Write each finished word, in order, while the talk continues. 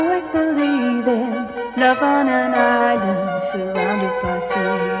always believe in love on an island surrounded by sea.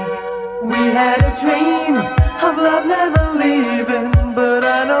 We had a dream of love never leaving, but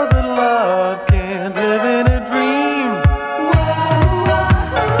I know that love can't live in a dream.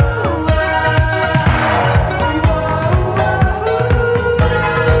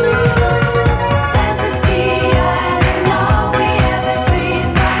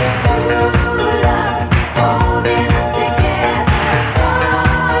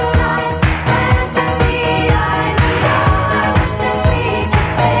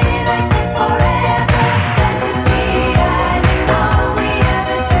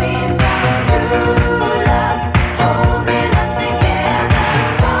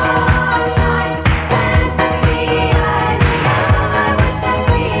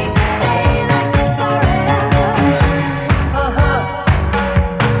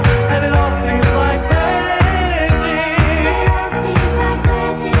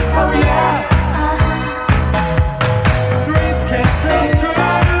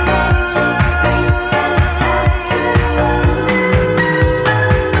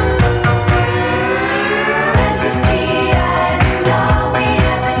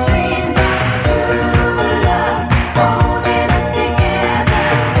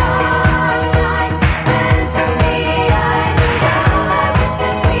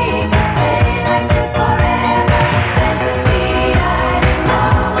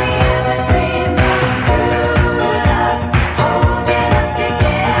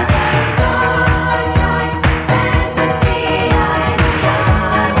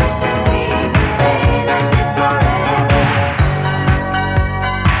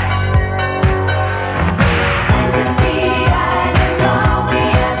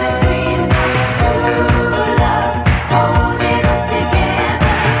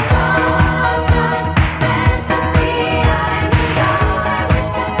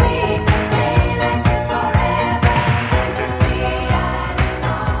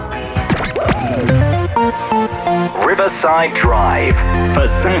 Riverside Drive for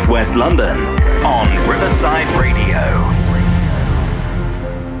Southwest London on Riverside Radio.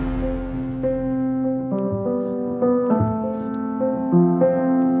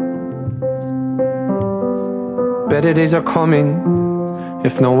 Better days are coming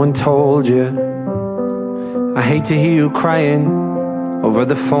if no one told you. I hate to hear you crying over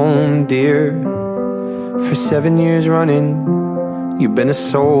the phone, dear. For 7 years running, you've been a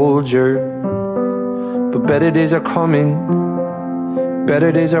soldier. But better days are coming,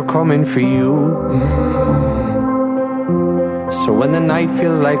 better days are coming for you. So when the night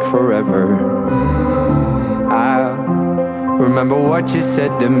feels like forever, I remember what you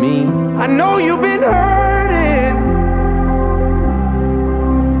said to me. I know you've been hurting,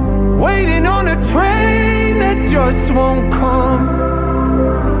 waiting on a train that just won't come.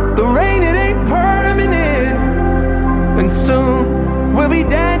 The rain, it ain't permanent, and soon we'll be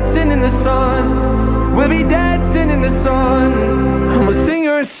dancing in the sun. We'll be dancing in the sun, and we'll sing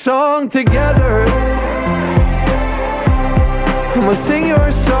your song together. And we'll sing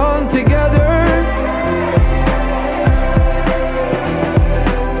your song together.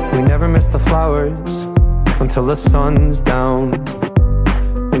 We never miss the flowers until the sun's down.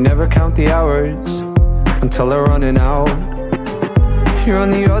 We never count the hours until they're running out. You're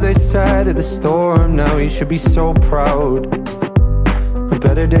on the other side of the storm now, you should be so proud. But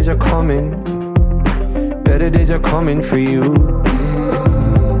better days are coming, better days are coming for you.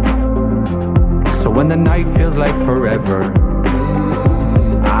 So when the night feels like forever,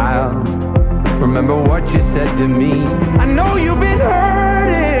 I'll remember what you said to me. I know you've been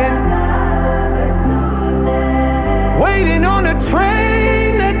hurting, waiting on a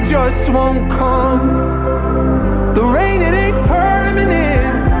train that just won't come. The rain, it ain't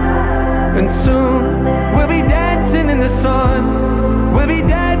permanent, and soon we'll be dancing in the sun. We'll be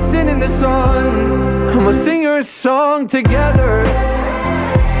dancing in the sun, and we'll sing your song together.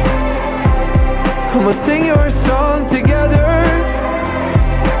 And we'll sing your song together.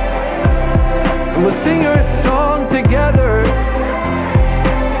 And we'll sing your song together.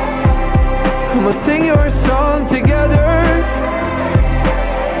 And we'll sing your song together.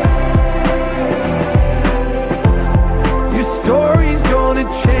 Your story's gonna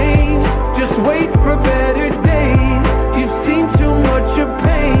change, just wait for better days. You've seen too much of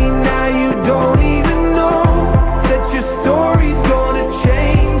pain, now you don't even know that your story's gonna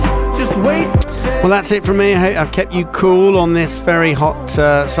change, just wait for. Well, that's it from me. I hope I've kept you cool on this very hot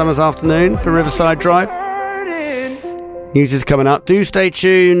summer's afternoon for Riverside Drive. News is coming up. Do stay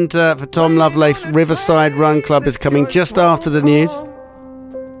tuned for Tom Lovelife's Riverside Run Club is coming just after the news.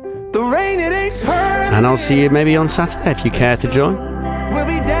 And I'll see you maybe on Saturday if you care to join. We'll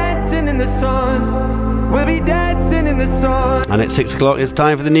be dancing dancing in the sun. We'll be dancing in the sun. And at 6 o'clock, it's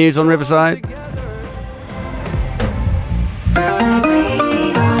time for the news on Riverside.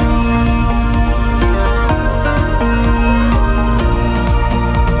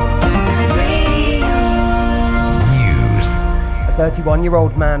 A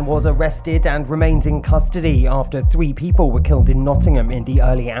 31-year-old man was arrested and remains in custody after 3 people were killed in Nottingham in the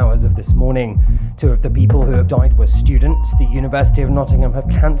early hours of this morning. 2 of the people who have died were students. The University of Nottingham have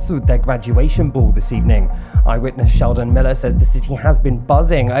cancelled their graduation ball this evening. Eyewitness Sheldon Miller says the city has been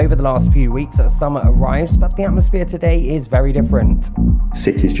buzzing over the last few weeks as summer arrives, but the atmosphere today is very different.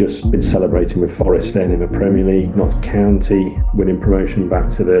 City's just been celebrating with Forest staying in the Premier League, Notts County winning promotion back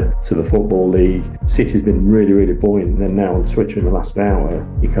to the Football League. City's been really, really buoyant. Then now on Twitter in the last hour,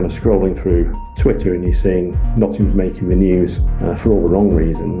 you're kind of scrolling through Twitter and you're seeing Nottingham's making the news for all the wrong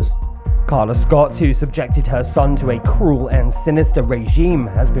reasons. Carla Scott, who subjected her son to a cruel and sinister regime,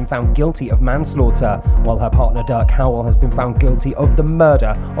 has been found guilty of manslaughter, while her partner Dirk Howell has been found guilty of the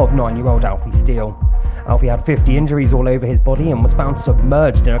murder of 9-year-old Alfie Steele. Alfie had 50 injuries all over his body and was found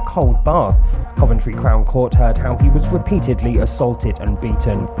submerged in a cold bath. Coventry Crown Court heard how he was repeatedly assaulted and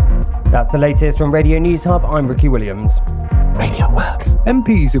beaten. That's the latest from Radio News Hub. I'm Ricky Williams. Radio Works.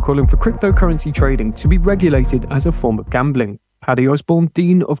 MPs are calling for cryptocurrency trading to be regulated as a form of gambling. Paddy Osborne,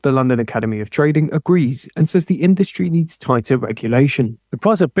 Dean of the London Academy of Trading, agrees and says the industry needs tighter regulation. The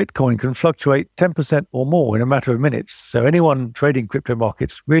price of Bitcoin can fluctuate 10% or more in a matter of minutes, so anyone trading crypto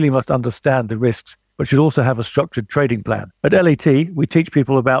markets really must understand the risks, but should also have a structured trading plan. At LET, we teach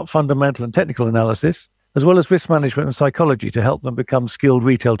people about fundamental and technical analysis, as well as risk management and psychology to help them become skilled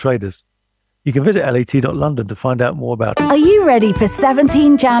retail traders. You can visit let.london to find out more about it. Are you ready for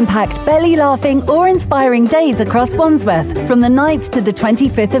 17 jam-packed, belly-laughing or inspiring days across Wandsworth? From the 9th to the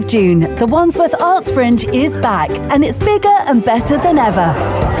 25th of June, the Wandsworth Arts Fringe is back, and it's bigger and better than ever.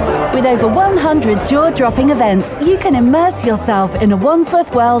 With over 100 jaw-dropping events, you can immerse yourself in a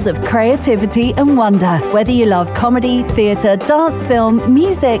Wandsworth world of creativity and wonder. Whether you love comedy, theatre, dance, film,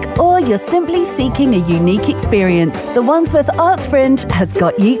 music, or you're simply seeking a unique experience, the Wandsworth Arts Fringe has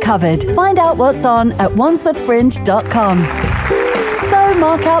got you covered. Find out what's on at wandsworthfringe.com. So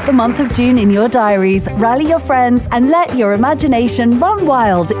mark out the month of June in your diaries, rally your friends, and let your imagination run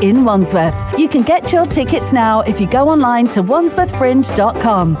wild in Wandsworth. You can get your tickets now if you go online to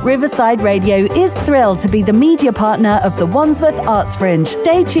wandsworthfringe.com. Riverside Radio is thrilled to be the media partner of the Wandsworth Arts Fringe.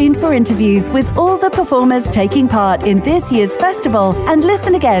 Stay tuned for interviews with all the performers taking part in this year's festival, and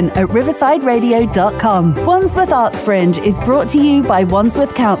listen again at riversideradio.com. Wandsworth Arts Fringe is brought to you by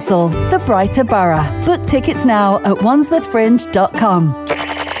Wandsworth Council, the brighter borough. Book tickets now at wandsworthfringe.com.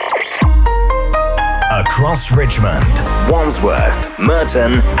 Across Richmond, Wandsworth,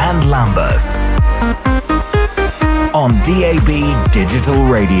 Merton and Lambeth. On DAB Digital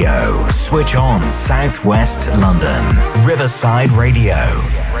Radio. Switch on South West London. Riverside Radio.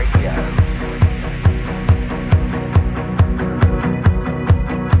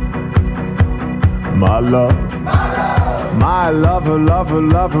 My love, my lover, lover,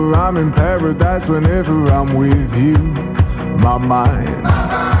 lover, I'm in paradise whenever I'm with you. My mind,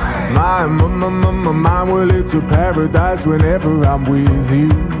 my mind, well it's a paradise whenever I'm with you.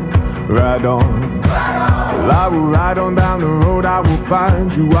 Ride on, well, I will ride on down the road, I will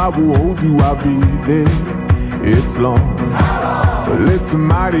find you, I will hold you, I'll be there. It's long, well it's a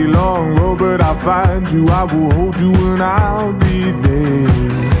mighty long road, but I'll find you, I will hold you and I'll be there.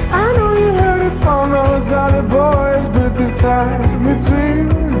 I know you heard it from those other boys, but this time it's real,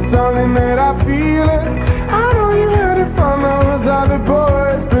 it's something that I feel it. I know you heard it from those other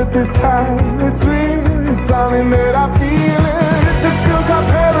boys, but this time it's real, it's something that I feel it. If it feels like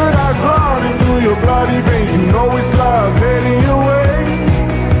paradise running through your bloody veins, you know it's love heading your way.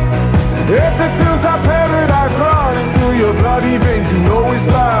 If it feels like paradise running through your bloody veins, you know it's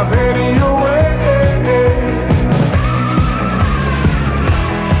love heading your way.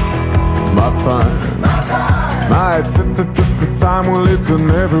 My time, my time, well it's a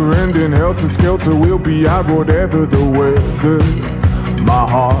never-ending helter-skelter. We'll be out whatever the weather. My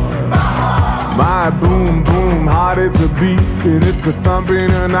heart, my boom boom heart, it's a beat and it's a thumping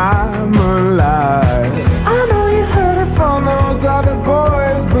and I'm alive. I know you heard it from those other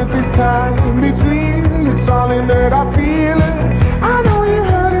boys, but this time it's real, it's something that I feel it. I know you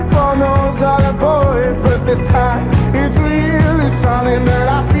heard it from those other boys, but this time it's real, it's something that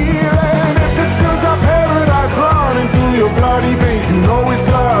I feel it. If it feels like paradise running through your bloody veins, you know it's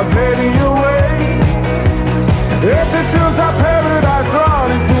love heading your way. If it feels like paradise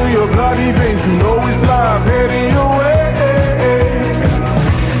running through your bloody veins, you know it's love heading your way.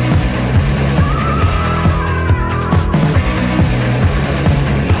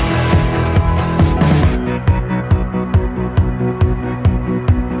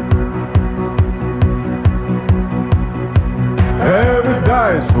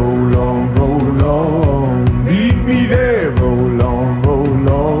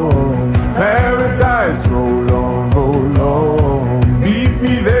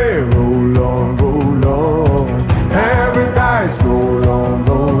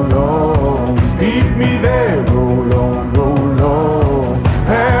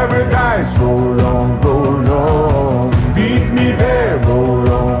 paradise, roll on, roll on. Meet me there, roll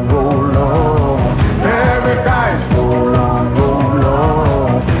on, roll on. Paradise, roll on, roll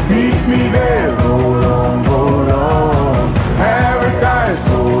on. Meet me there, roll on, roll on. Paradise,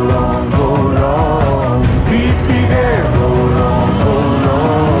 roll on, roll on. Meet me there, roll on, roll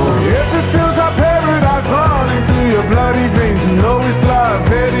on. If it feels like paradise running through your bloody veins, you know it's love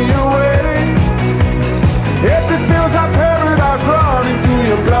heading your way. If it feels like paradise running through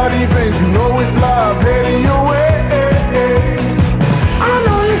your bloody veins, you know it's love heading your way. I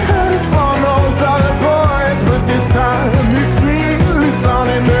know you heard it from those other boys, but this time it's real, it's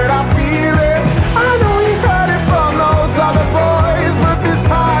something that I feel it. I know you heard it from those other boys, but this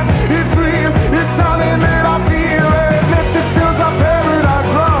time it's real, it's something that I feel it. If it feels like paradise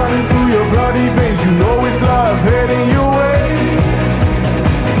running through your bloody veins, you know it's love heading your way.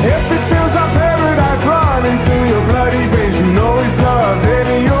 If it feels like paradise running through your bloody veins, you know it's love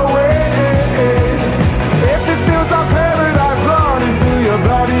heading your way. If it feels like paradise running through your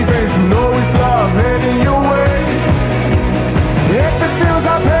bloody veins, you know it's love heading your way. If it feels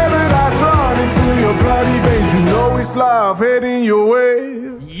like paradise running through your bloody veins, you know it's love heading your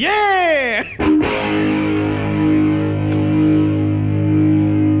way. Yeah!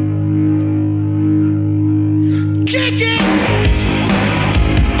 Kick it!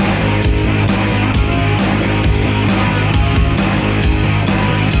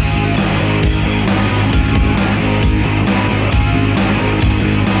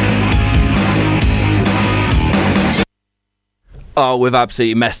 Oh, we've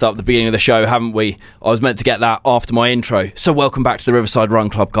absolutely messed up the beginning of the show, haven't we? I was meant to get that after my intro. So welcome back to the Riverside Run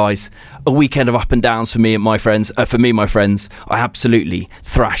Club, guys. A weekend of up and downs for me and my friends. My friends. I absolutely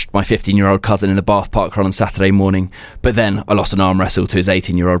thrashed my 15-year-old cousin in the Bath Park run on Saturday morning. But then I lost an arm wrestle to his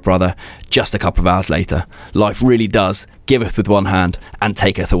 18-year-old brother just a couple of hours later. Life really does giveth with one hand and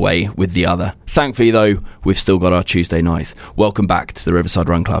taketh away with the other. Thankfully, though, we've still got our Tuesday nights. Welcome back to the Riverside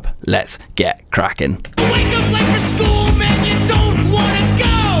Run Club. Let's get cracking. Wake up late for school, man, you don't wanna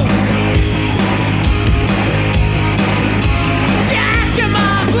go. You ask your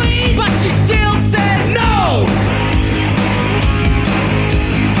mom, please, but she still says no.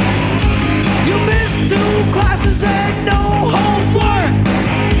 You missed 2 classes and no homework.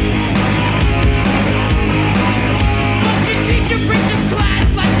 But your teacher preaches class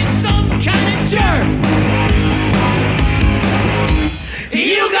like you're some kind of jerk.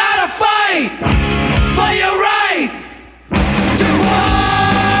 You gotta fight for your right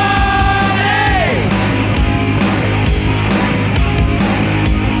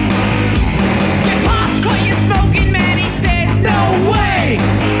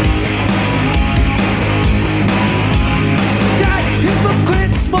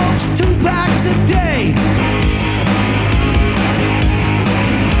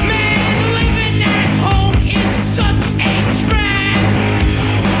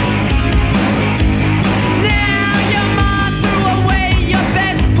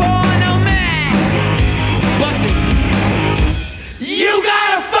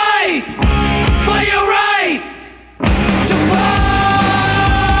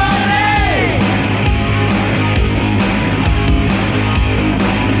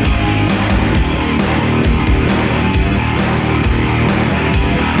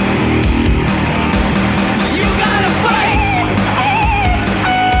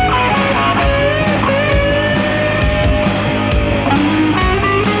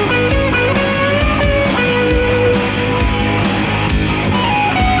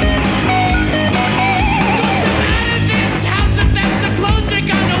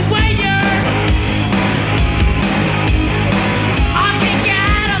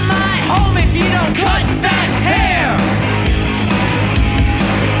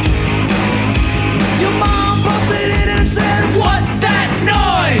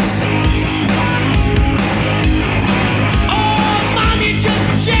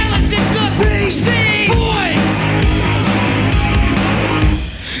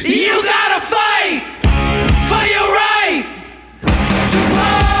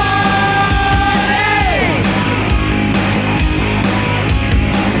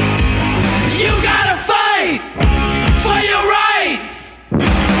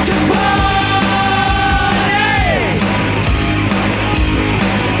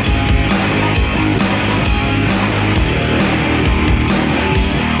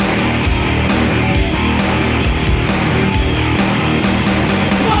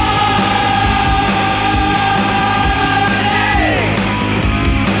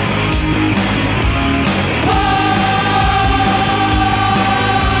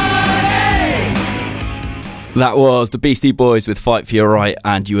That was the Beastie Boys with Fight For Your Right,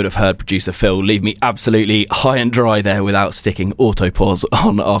 and you would have heard producer Phil leave me absolutely high and dry there without sticking autopause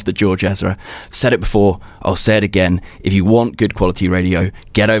on after George Ezra. Said it before, I'll say it again. If you want good quality radio,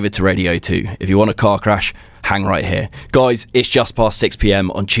 get over to Radio 2. If you want a car crash, hang right here. Guys, it's just past 6 p.m.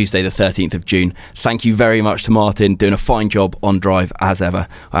 on Tuesday the 13th of June. Thank you very much to Martin, doing a fine job on Drive as ever.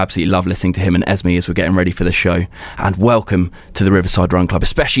 I absolutely love listening to him and Esme as we're getting ready for the show. And welcome to the Riverside Run Club,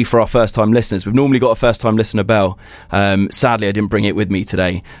 especially for our first time listeners. We've normally got a first time listener bell. Sadly, I didn't bring it with me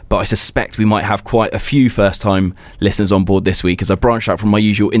today, but I suspect we might have quite a few first time listeners on board this week as I branched out from my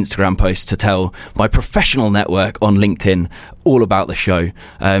usual Instagram posts to tell my professional network on LinkedIn all about the show.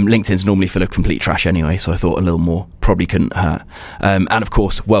 LinkedIn's normally full of complete trash anyway, so I thought a little more probably couldn't hurt. And of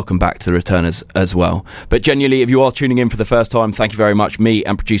course, welcome back to the returners as well. But genuinely, if you are tuning in for the first time, thank you very much. Me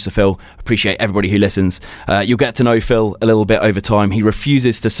and producer Phil appreciate everybody who listens. You'll get to know Phil a little bit over time. He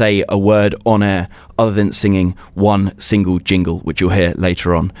refuses to say a word on air other than singing one single jingle, which you'll hear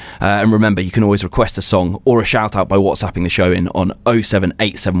later on. And remember, you can always request a song or a shout out by WhatsApping the show in on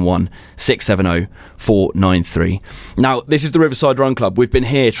 07871 670 493. Now, this is the Riverside Run Club. We've been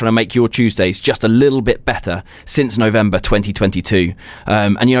here trying to make your Tuesdays just a little bit better since November 2022.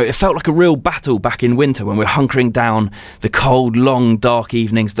 And, you know, it felt like a real battle back in winter when we're hunkering down the cold, long, dark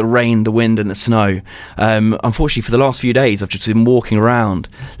evenings, the rain, the wind and the snow. Unfortunately, for the last few days, I've just been walking around,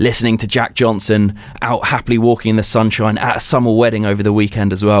 listening to Jack Johnson, out happily walking in the sunshine at a summer wedding over the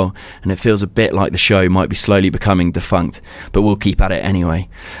weekend as well. And it feels a bit like the show might be slowly becoming defunct, but we'll keep at it anyway.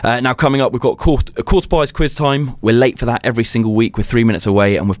 Now, coming up, we've got quarter past quiz time. We're late for that every single week. We're 3 minutes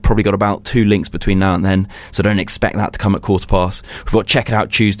away, and we've probably got about 2 links between now and then, so don't expect that to come at quarter past. We've got Check It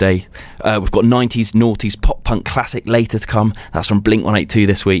Out Tuesday. We've got 90s noughties pop punk classic later to come. That's from Blink 182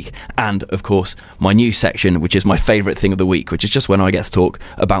 this week. And of course, my new section, which is my favourite thing of the week, which is just when I get to talk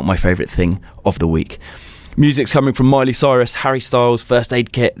about my favourite thing of the week. Music's coming from Miley Cyrus, Harry Styles, First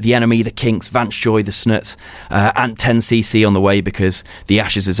Aid Kit, The Enemy, The Kinks, Vance Joy, The Snuts, and 10cc on the way because The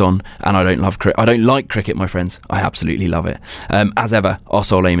Ashes is on, and I don't like cricket, my friends. I absolutely love it. As ever, our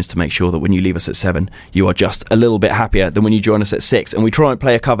sole aim is to make sure that when you leave us at 7, you are just a little bit happier than when you join us at 6, and we try and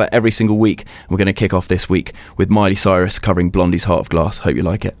play a cover every single week. We're going to kick off this week with Miley Cyrus covering Blondie's Heart of Glass. Hope you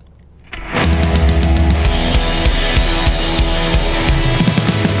like it.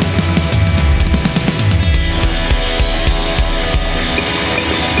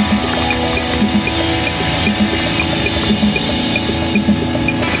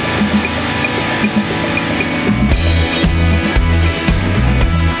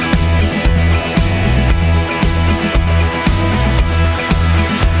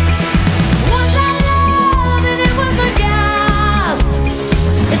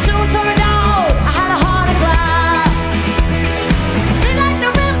 It's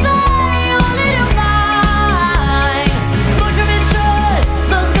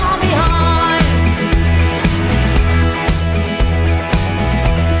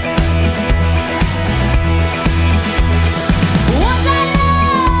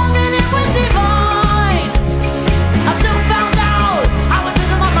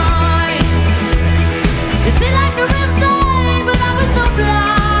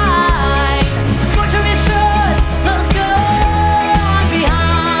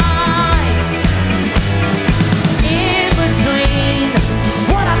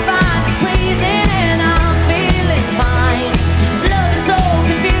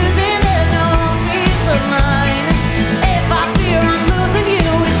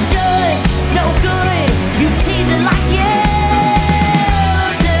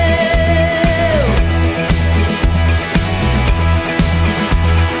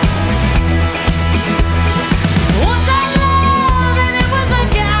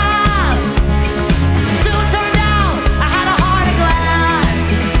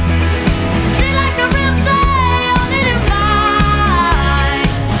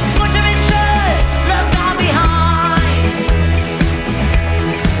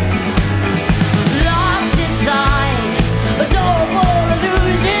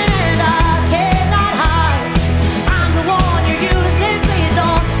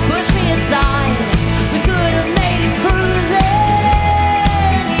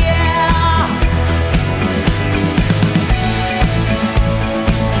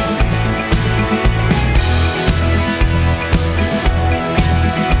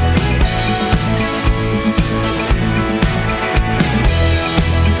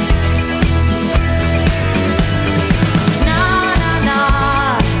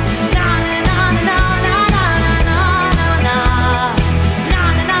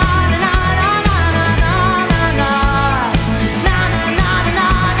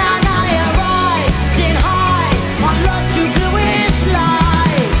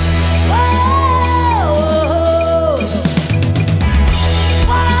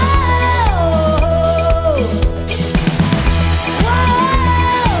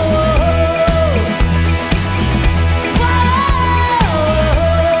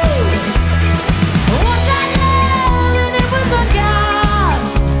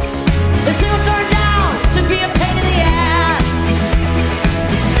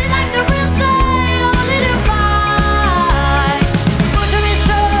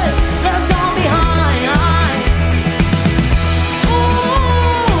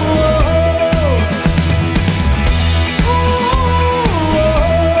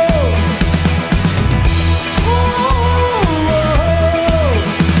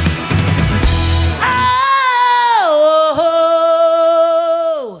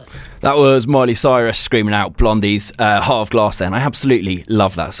That was Miley Cyrus screaming out Blondie's Heart of Glass then. I absolutely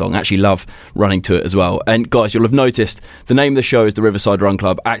love that song. I actually love running to it as well. And guys, you'll have noticed the name of the show is the Riverside Run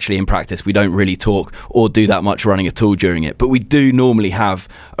Club. Actually, in practice, we don't really talk or do that much running at all during it. But we do normally have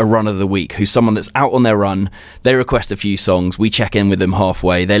a run of the week who's someone that's out on their run. They request a few songs. We check in with them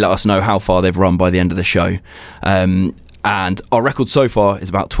halfway. They let us know how far they've run by the end of the show. And our record so far is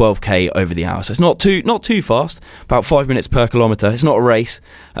about 12k over the hour, so it's not too fast. About 5 minutes per kilometre. It's not a race,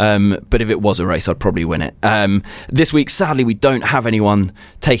 but if it was a race, I'd probably win it. This week, sadly, we don't have anyone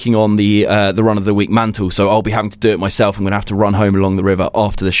taking on the run of the week mantle, so I'll be having to do it myself. I'm going to have to run home along the river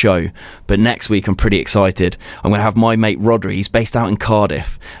after the show. But next week, I'm pretty excited. I'm going to have my mate Rodri. He's based out in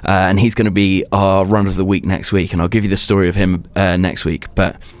Cardiff, and he's going to be our run of the week next week. And I'll give you the story of him next week.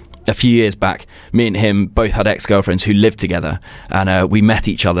 But a few years back, me and him both had ex-girlfriends who lived together, and we met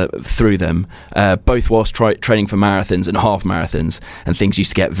each other through them, both whilst training for marathons and half marathons, and things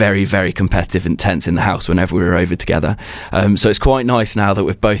used to get very, very competitive and tense in the house whenever we were over together. So it's quite nice now that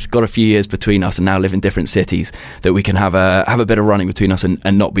we've both got a few years between us and now live in different cities, that we can have a bit of running between us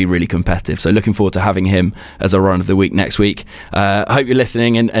and not be really competitive. So looking forward to having him as our run of the week next week. I hope you're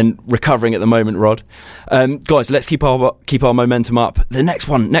listening and recovering at the moment, Rod. Guys, let's keep our momentum up. The next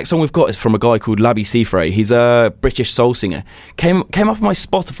song we've got is from a guy called Labby Seafray. He's a British soul singer. Came up on my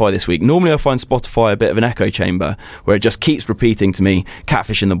Spotify this week. Normally I find Spotify a bit of an echo chamber where it just keeps repeating to me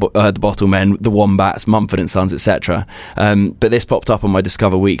Catfish and the Bottlemen, the Wombats, Mumford & Sons, etc. But this popped up on my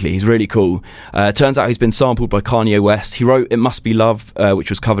Discover Weekly. He's really cool. Turns out he's been sampled by Kanye West. He wrote It Must Be Love, which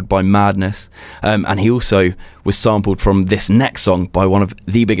was covered by Madness, and he also was sampled from this next song by one of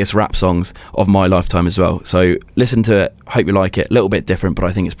the biggest rap songs of my lifetime as well. So listen to it, hope you like it. A little bit different, but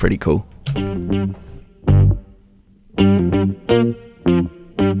I think it's pretty cool.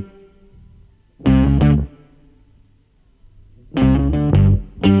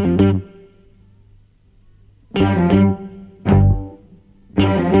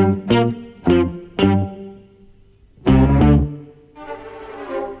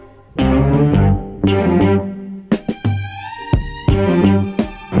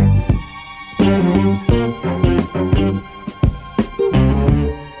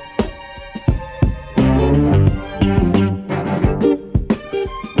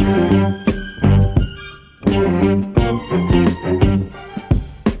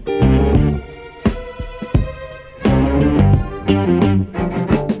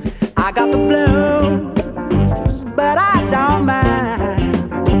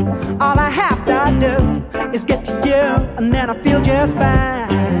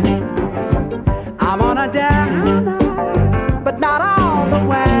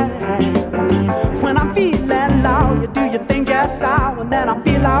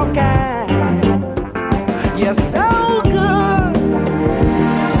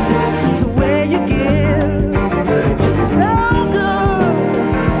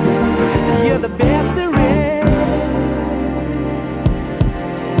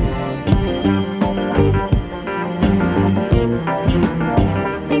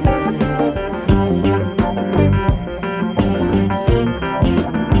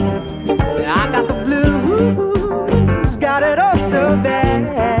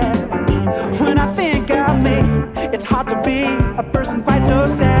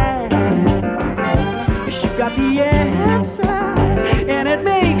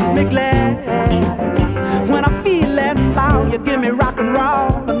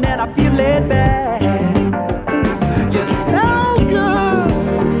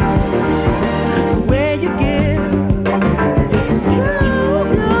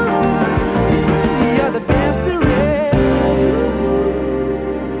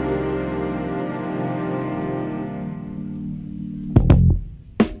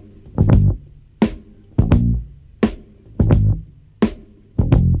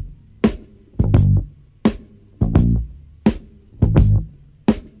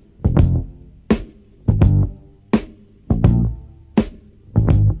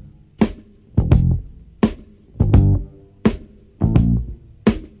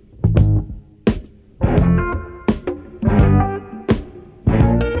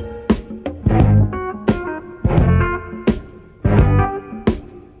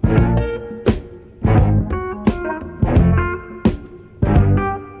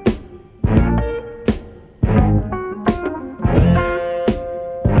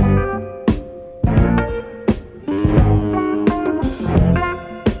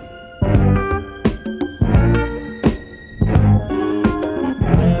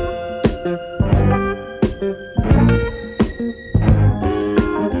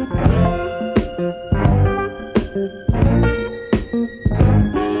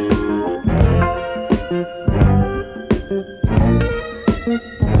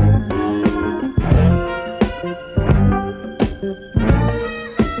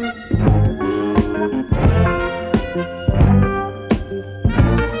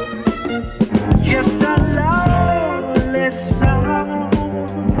 Just a lonely song,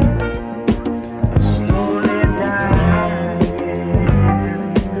 slowly dying.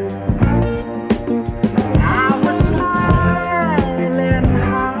 I was smiling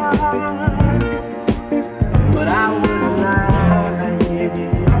hard, but I was lying.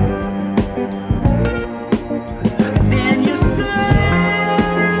 Then you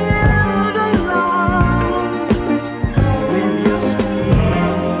sailed along with your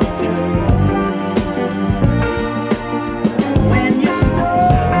sweet dreams. When you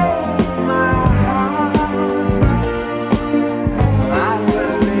stole my heart, I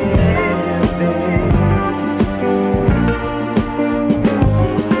was living.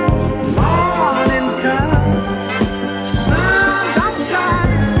 Morning come, sun don't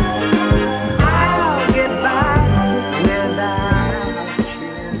shine, I'll get by without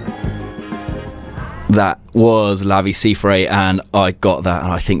you. That was Lavi Cifre, and I got that,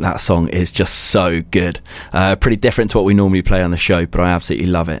 and I think that song is just so good. Pretty different to what we normally play on the show, but I absolutely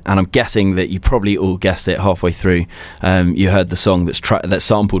love it. And I'm guessing that you probably all guessed it halfway through. You heard the song that's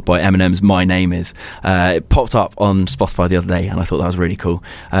sampled by Eminem's My Name Is. It popped up on Spotify the other day, and I thought that was really cool.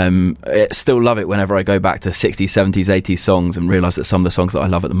 Still love it whenever I go back to 60s, 70s, 80s songs and realise that some of the songs that I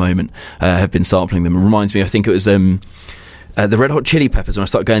love at the moment have been sampling them. It reminds me, I think it was the Red Hot Chili Peppers, when I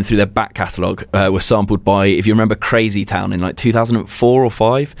started going through their back catalogue, were sampled by, if you remember, Crazy Town in like 2004 or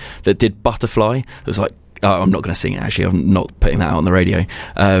 5, that did Butterfly. It was like, I'm not going to sing it, actually. I'm not putting that out on the radio.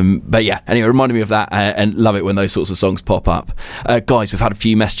 But yeah, anyway, it reminded me of that, and love it when those sorts of songs pop up. Guys, we've had a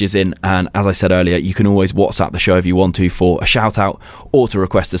few messages in, and as I said earlier, you can always WhatsApp the show if you want to for a shout out or to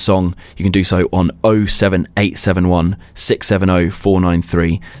request a song. You can do so on 07871 670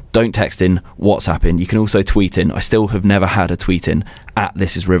 493. Don't text in, WhatsApp in. You can also tweet in. I still have never had a tweet in at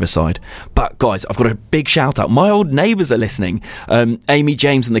This Is Riverside. But guys, I've got a big shout out. My old neighbours are listening. Amy,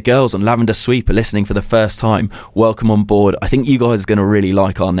 James and the girls on Lavender Sweep are listening for the first time. Welcome on board. I think you guys are going to really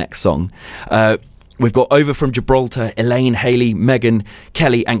like our next song. We've got over from Gibraltar, Elaine, Haley, Megan,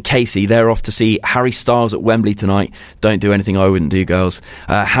 Kelly and Casey. They're off to see Harry Styles at Wembley tonight. Don't do anything I wouldn't do, girls.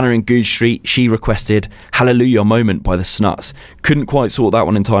 Hannah in Goode Street, she requested Hallelujah Moment by the Snuts. Couldn't quite sort that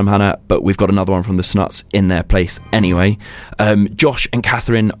one in time, Hannah, but we've got another one from the Snuts in their place anyway. Josh and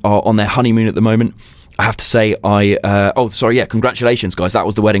Catherine are on their honeymoon at the moment. I have to say, congratulations, guys. That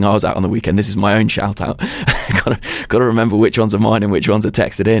was the wedding I was at on the weekend. This is my own shout out. Gotta remember which ones are mine and which ones are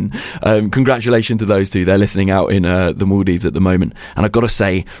texted in. Congratulations to those two. They're listening out in the Maldives at the moment. And I've got to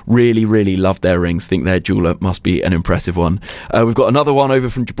say, really, really love their rings. Think their jeweller must be an impressive one. We've got another one over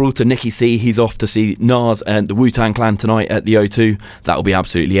from Gibraltar, Nicky C. He's off to see Nas and the Wu-Tang Clan tonight at the O2. That'll be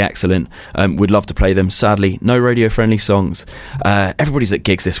absolutely excellent. We'd love to play them. Sadly, no radio-friendly songs. Everybody's at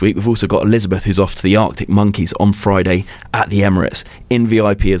gigs this week. We've also got Elizabeth, who's off to the Arctic Monkeys on Friday at the Emirates in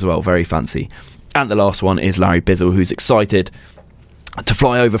VIP as well. Very fancy. And the last one is Larry Bizzle, who's excited to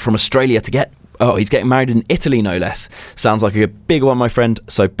fly over from Australia to he's getting married in Italy, no less. Sounds like a big one, my friend,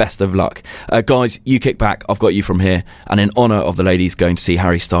 so best of luck. Guys, you kick back, I've got you from here, and in honour of the ladies going to see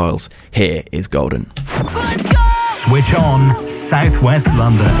Harry Styles, here is Golden. Switch on Southwest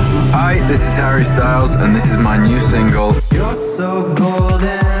London. Hi, this is Harry Styles, and this is my new single. You're so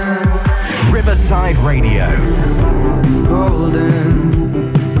golden. Riverside Radio.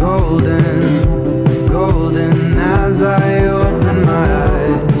 Golden, golden, golden. As I open my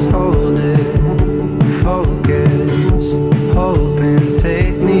eyes, hold it, focus, hoping,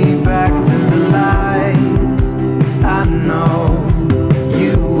 take me back to the light. I know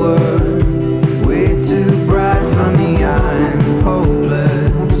you were way too bright for me. I'm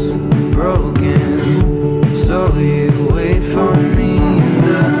hopeless, broken, so you wait for me in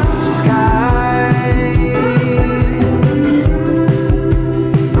the sky.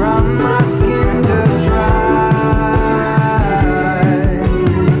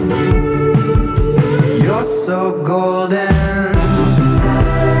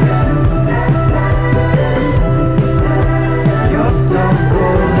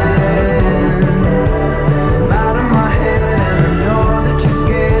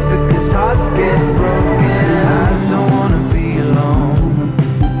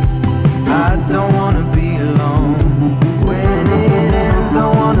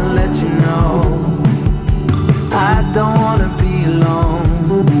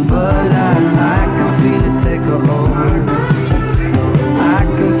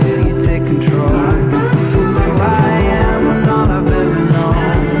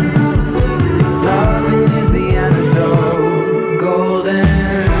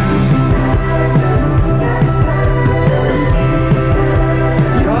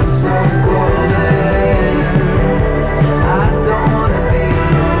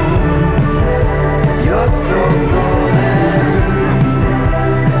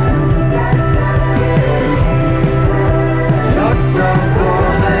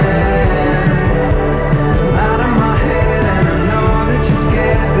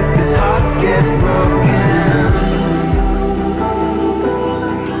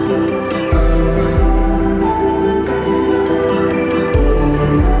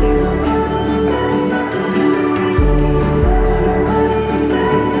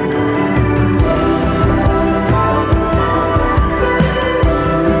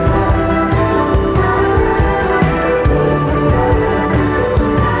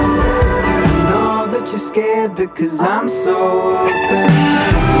 scared because I'm so open.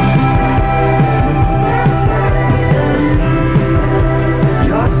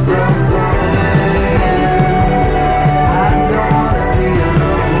 You're so golden. I don't wanna be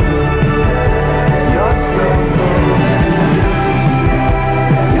alone. You're so golden.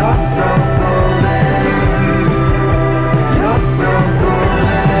 You're so golden. You're so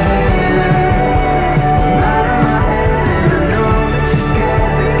golden. I'm out of my head and I know that you're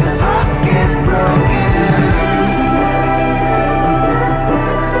scared because hearts get broken.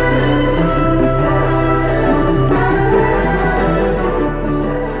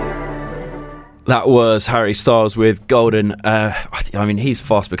 That was Harry Styles with Golden. I mean, he's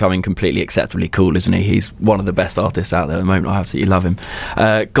fast becoming completely acceptably cool, isn't he? He's one of the best artists out there at the moment. I absolutely love him.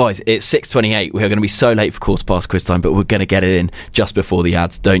 Guys, it's 6:28. We are going to be so late for quarter past quiz time, but we're going to get it in just before the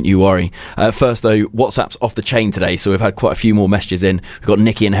ads. Don't you worry. First, though, WhatsApp's off the chain today, so we've had quite a few more messages in. We've got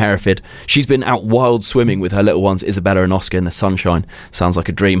Nikki in Hereford. She's been out wild swimming with her little ones, Isabella and Oscar, in the sunshine. Sounds like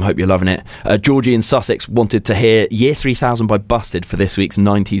a dream. Hope you're loving it. Georgie in Sussex wanted to hear Year 3000 by Busted for this week's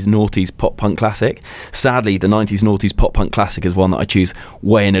 90s Noughties Pop Punk Classic. Sadly, the 90s Noughties Pop Punk Classic is one that I choose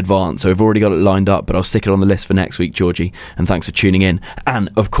way in advance, so we've already got it lined up, but I'll stick it on the list for next week, Georgie, and thanks for tuning in. And,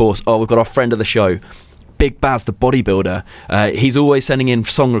 of course, we've got our friend of the show, Big Baz, the bodybuilder. He's always sending in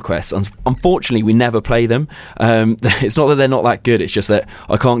song requests, and unfortunately we never play them. It's not that they're not that good, it's just that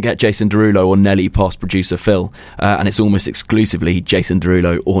I can't get Jason Derulo or Nelly past producer Phil, and it's almost exclusively Jason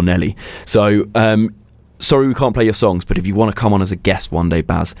Derulo or Nelly. So sorry we can't play your songs, but if you want to come on as a guest one day,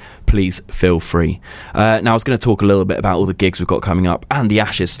 Baz, please feel free. Now I was going to talk a little bit about all the gigs we've got coming up and the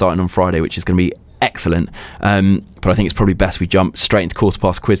Ashes starting on Friday, which is going to be excellent, but I think it's probably best we jump straight into quarter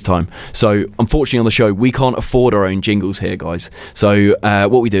past quiz time. So unfortunately on the show we can't afford our own jingles here, guys, so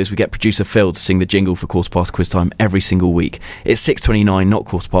what we do is we get producer Phil to sing the jingle for quarter past quiz time every single week. It's 6:29, not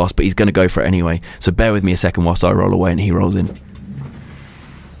quarter past, but he's going to go for it anyway, so bear with me a second whilst I roll away and he rolls in.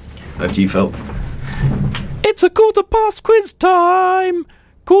 Over to you, Phil. It's a quarter past quiz time.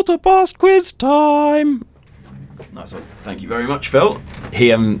 Quarter past quiz time. Nice one. Thank you very much, Phil.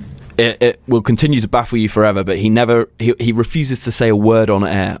 It will continue to baffle you forever, but he refuses to say a word on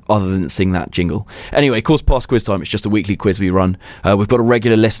air other than sing that jingle. Anyway, quarter past quiz time. It's just a weekly quiz we run. We've got a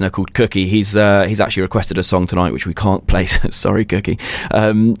regular listener called Cookie. He's actually requested a song tonight which we can't play. Sorry, Cookie.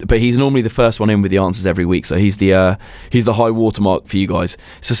 But he's normally the first one in with the answers every week, so he's the high watermark for you guys.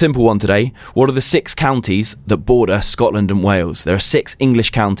 It's a simple one today. What are the 6 counties that border Scotland and Wales? There are 6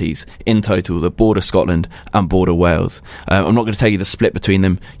 English counties in total that border Scotland and border Wales. I'm not going to tell you the split between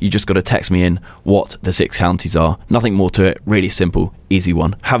them. You just got to text me in what the 6 counties are. Nothing more to it. Really simple, easy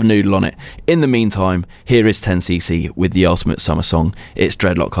one. Have a noodle on it. In the meantime, here is 10cc with the ultimate summer song. It's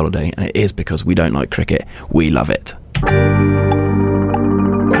Dreadlock Holiday, and it is because we don't like cricket. We love it.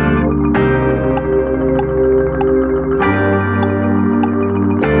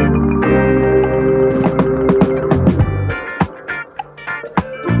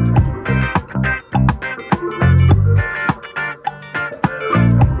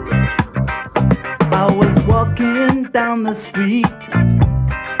 Down the street,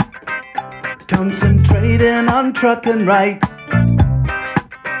 concentrating on truck and right.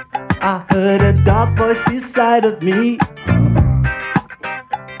 I heard a dark voice beside of me,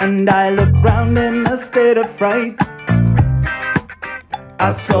 and I looked round in a state of fright.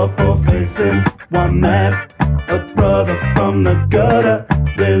 I saw 4 faces, one man, a brother from the gutter.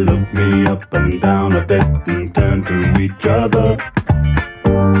 They looked me up and down a bit and turned to each other.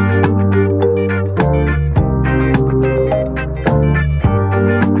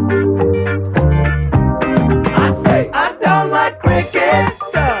 I don't like cricket.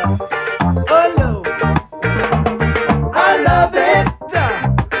 Oh no, I love it.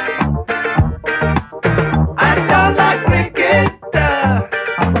 I don't like cricket.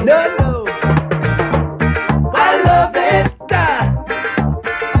 No, no, I love it.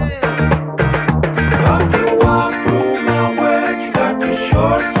 Don't you walk through my words? You got to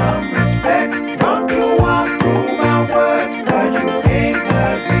show some respect. Don't you walk through my words? 'Cause you ain't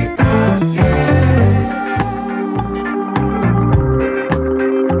heard me.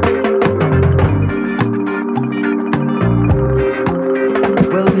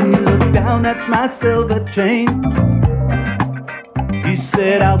 At my silver chain, he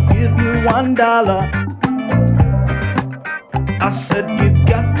said, I'll give you $1. I said, you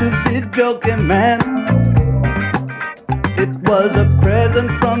got to be joking, man. It was a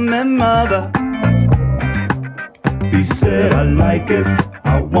present from my mother. He said, I like it,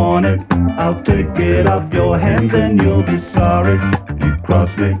 I want it, I'll take it off your hands and you'll be sorry. You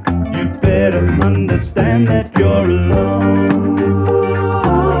cross me, you better understand that you're alone.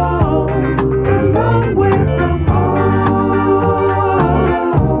 Alone with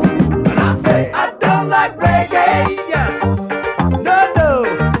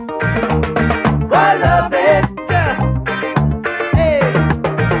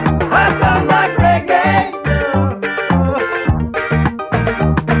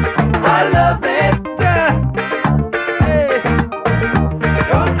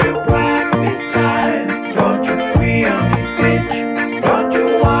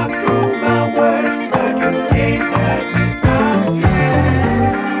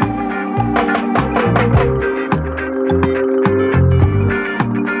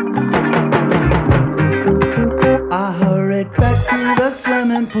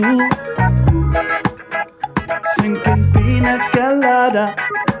pool, sinking pina colada.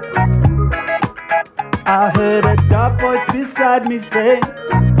 I heard a dark voice beside me say,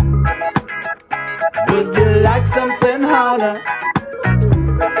 would you like something harder?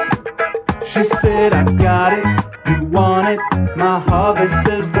 She said, I got it, you want it. My harvest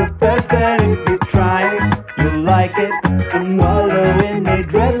is the best, and if you try it, you'll like it. And wallow in a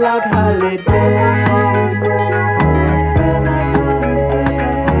dreadlock holiday.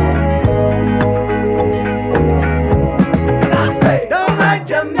 Don't like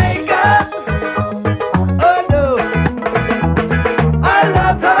Jamaica. Oh no, I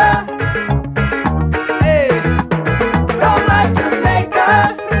love her. Hey, don't like Jamaica.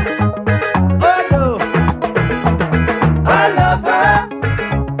 Oh no, I love her.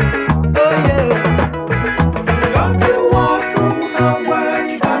 Oh yeah. Don't you walk through her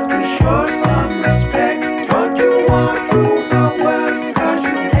words, got to show some respect. Don't you walk through her words, 'cause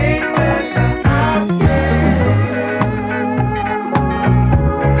you ain't heard her out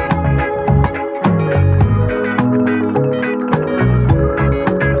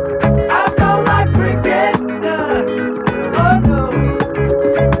I don't like cricket, oh no,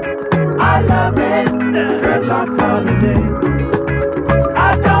 I love it, dreadlock holiday.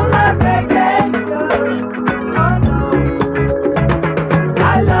 I don't like reggae, oh no,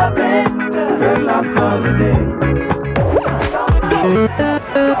 I love it, dreadlock holiday.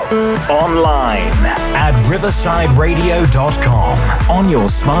 Online at riversideradio.com on your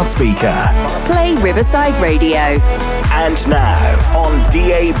smart speaker. Play Riverside Radio. And now on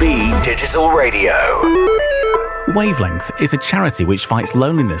DAB Digital Radio. Wavelength is a charity which fights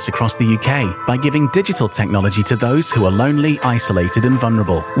loneliness across the UK by giving digital technology to those who are lonely, isolated and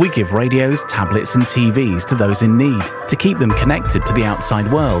vulnerable. We give radios, tablets and TVs to those in need to keep them connected to the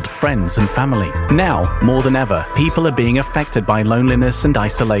outside world, friends and family. Now, more than ever, people are being affected by loneliness and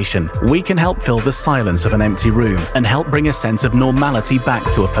isolation. We can help fill the silence of an empty room and help bring a sense of normality back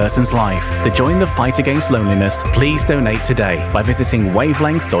to a person's life. To join the fight against loneliness, please donate today by visiting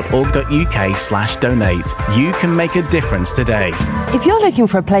wavelength.org.uk/donate. You can make a difference today. If you're looking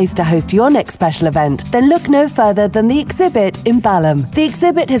for a place to host your next special event, then look no further than The Exhibit in Balham. The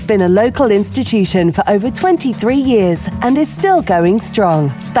Exhibit has been a local institution for over 23 years and is still going strong,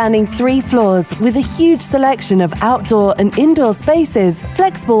 spanning 3 floors with a huge selection of outdoor and indoor spaces,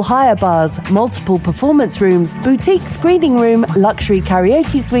 flexible hire bars, multiple performance rooms, boutique screening room, luxury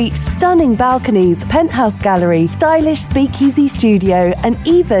karaoke suite, stunning balconies, penthouse gallery, stylish speakeasy studio, and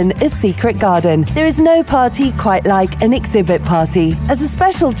even a secret garden. There is no party quite like an Exhibit party. As a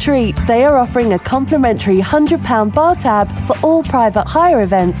special treat, they are offering a complimentary £100 bar tab for all private hire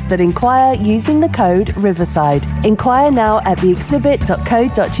events that inquire using the code Riverside. Inquire now at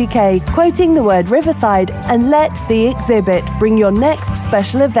theexhibit.co.uk, quoting the word Riverside, and let The Exhibit bring your next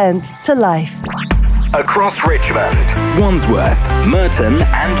special event to life. Across Richmond, Wandsworth, Merton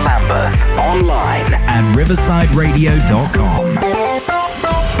and Lambeth. Online at riversideradio.com.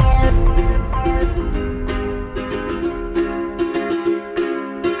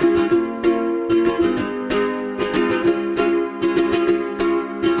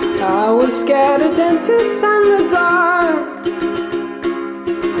 I was scared of dentists and the dark.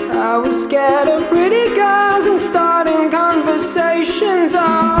 I was scared of pretty girls and starting conversations.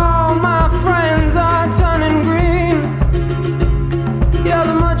 All my friends are turning green. Yeah,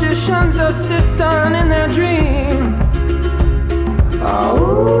 the magician's assistant in their dream.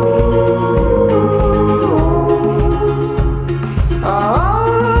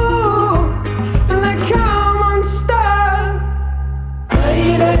 And they come unstuck.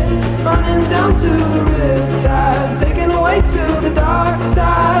 Lady, running down to the riptide, taken away to the dark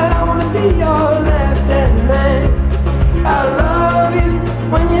side. I wanna be your left-hand man. I love you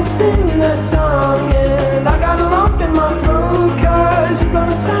when you're singing that song, and I got a lump in my throat 'cause you're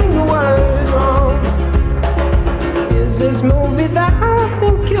gonna sing the words wrong. Is this movie that I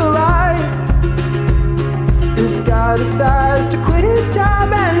think you like? This guy decides to quit his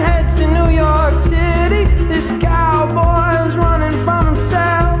job and head to New York City. This cowboy's running from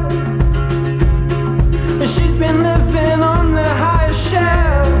himself. She's been living on the highest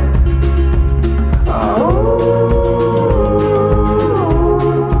shelf.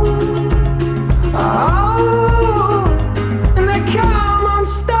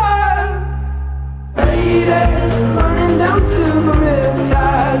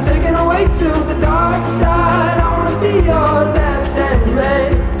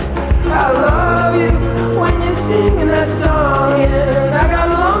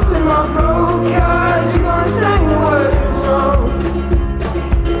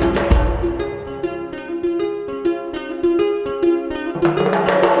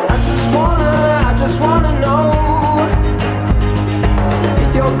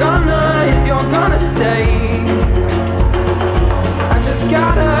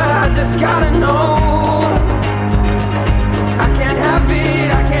 gotta know. I can't have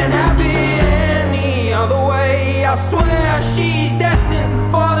it any other way. I swear she's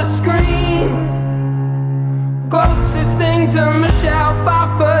destined for the screen. Closest thing to Michelle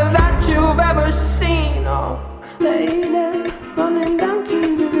Pfeiffer that you've ever seen. Oh, lady, running down to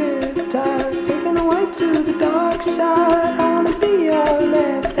the riptide, taken away to the dark side. I wanna be your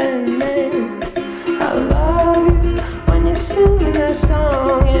left-hand man. I love you when you're singing that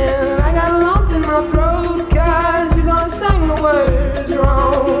song, and I got a lump in my throat 'cause you're gonna sing the words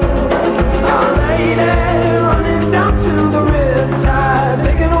wrong. Oh, lady, running down to the riptide,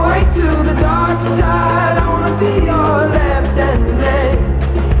 taken away to the dark side. I wanna be your left-hand man.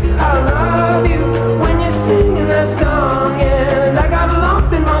 I love you when you're singing that song, and I got a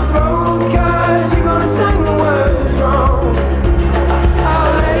lump in my throat 'cause you're gonna sing the words wrong. Oh,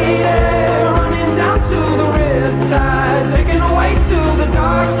 lady, running down to the riptide, taken away to the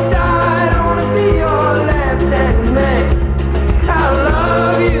dark side. I wanna be your left-hand man. I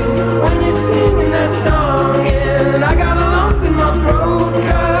love you when you're singing that song, and I got a lump in my throat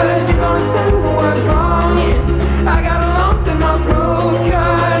 'cause you're gonna sing the words wrong. Yeah, I got a lump in my throat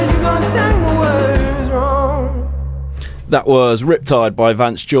 'cause you're gonna sing the words wrong. That was Riptide by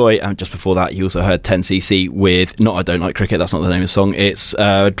Vance Joy, and just before that you also heard 10cc with Not I Don't Like Cricket. That's not the name of the song, it's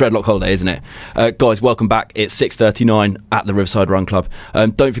Dreadlock Holiday, isn't it? Guys, welcome back. It's 6:39 at the Riverside Run Club.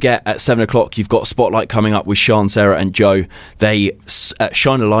 Don't forget, at 7 o'clock you've got Spotlight coming up with Sean, Sarah and Joe. They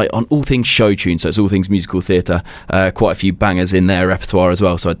shine a light on all things show tune, so it's all things musical theatre. Quite a few bangers in their repertoire as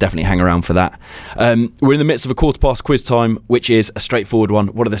well, so I'd definitely hang around for that. We're in the midst of a quarter past quiz time, which is a straightforward one.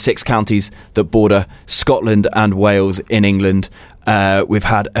 What are the 6 counties that border Scotland and Wales in England? We've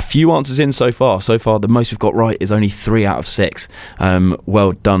had a few answers in so far. So far, the most we've got right is only 3 out of 6.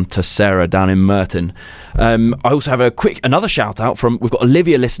 Well done to Sarah down in Merton. I also have another shout out from, we've got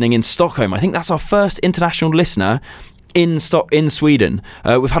Olivia listening in Stockholm. I think that's our first international listener in Sweden.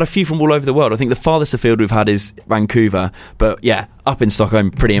 We've had a few from all over the world. I think the farthest afield we've had is Vancouver, but yeah, up in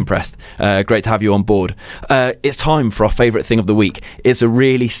Stockholm, pretty impressed. Great to have you on board. It's time for our favourite thing of the week. It's a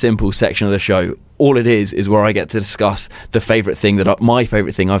really simple section of the show. All it is where I get to discuss the favourite thing my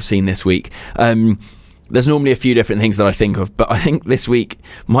favourite thing I've seen this week. There's normally a few different things that I think of, but I think this week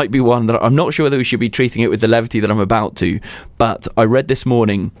might be one that I'm not sure whether we should be treating it with the levity that I'm about to, but I read this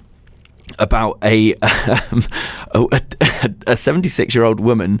morning about a 76-year-old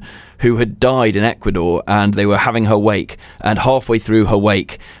woman who had died in Ecuador, and they were having her wake, and halfway through her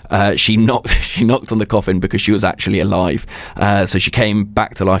wake she knocked on the coffin because she was actually alive. So she came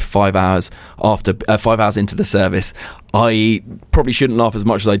back to life 5 hours into the service. I probably shouldn't laugh as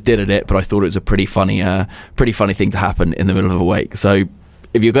much as I did at it, but I thought it was a pretty funny thing to happen in the middle of a wake. So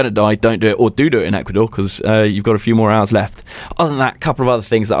if you're going to die, don't do it, or do it in Ecuador, because you've got a few more hours left. Other than that, a couple of other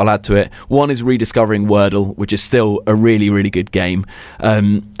things that I'll add to it. One is rediscovering Wordle, which is still a really, really good game.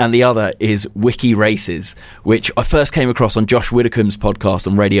 And the other is Wiki Races, which I first came across on Josh Widdicombe's podcast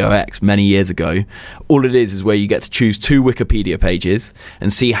on Radio X many years ago. All it is where you get to choose 2 Wikipedia pages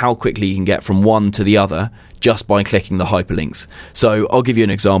and see how quickly you can get from one to the other just by clicking the hyperlinks. So I'll give you an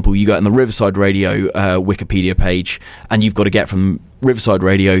example. You go in the Riverside Radio Wikipedia page, and you've got to get from Riverside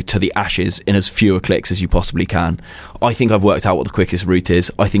Radio to the Ashes in as fewer clicks as you possibly can. I think I've worked out what the quickest route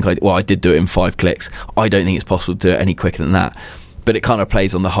is. I did do it in 5 clicks. I don't think it's possible to do it any quicker than that. But it kind of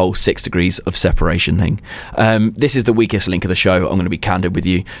plays on the whole 6 degrees of separation thing. This is the weakest link of the show. I'm going to be candid with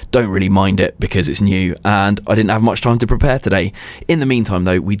you. Don't really mind it because it's new and I didn't have much time to prepare today. In the meantime,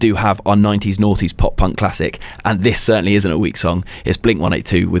 though, we do have our 90s noughties pop punk classic, and this certainly isn't a weak song. It's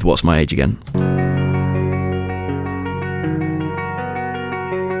Blink-182 with What's My Age Again.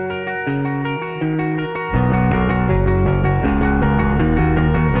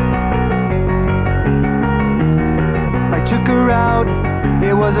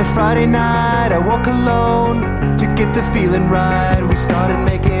 It was a Friday night, I woke alone to get the feeling right. We started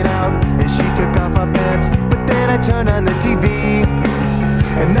making out and she took off my pants, but then I turned on the TV,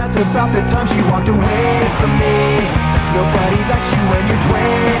 and that's about the time she walked away from me. Nobody likes you when you're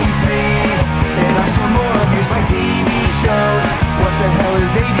 23, and I still more abuse my TV shows. What the hell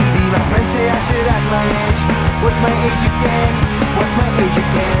is ADD? My friends say I should act my age. What's my age again? What's my age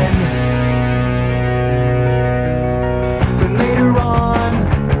again? But later on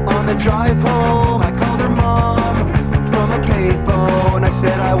the drive home, I called her mom from a payphone. I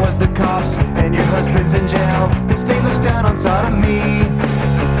said I was the cops and your husband's in jail. The state looks down on sodomy,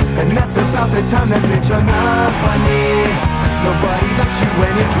 and that's about the time that bitch hung up on me. Nobody likes you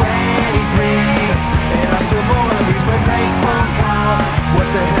when you're 23, and I still more lose my prank phone calls. What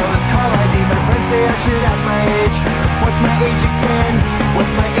the hell is call ID? My friends say I should have my age. What's my age again?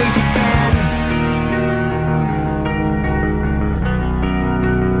 What's my age again?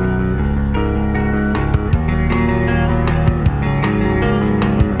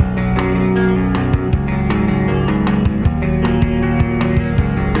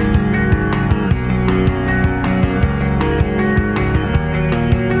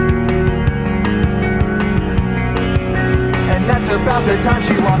 About the time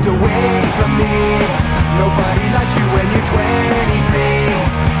she walked away from me. Nobody likes you when you're 23,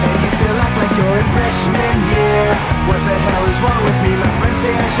 and you still act like you're in freshman year. What the hell is wrong with me? My friends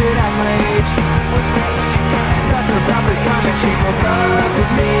say I should act my age. And that's about the time that she broke up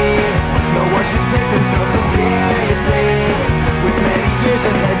with me. No one should take themselves so seriously, with many years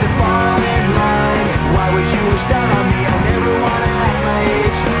ahead to fall in line. Why would you wish that on me? I never wanna act my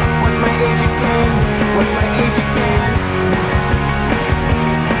age. What's my age again? What's my age again?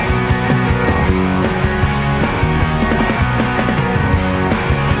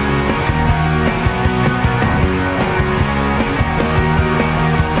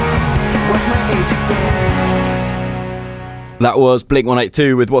 That was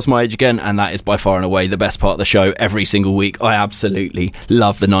Blink-182 with What's My Age Again, and that is by far and away the best part of the show every single week. I absolutely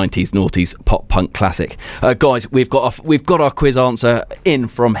love the 90s noughties pop punk classic. Guys, we've got our quiz answer in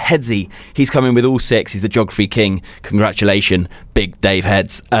from Headsy. He's coming with all 6. He's the geography king. Congratulations, Big Dave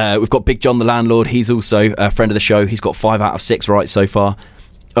Heads. We've got Big John the Landlord. He's also a friend of the show. He's got 5 out of 6 right so far.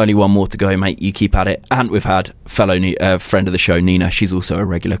 Only one more to go, mate. You keep at it. And we've had fellow friend of the show, Nina. She's also a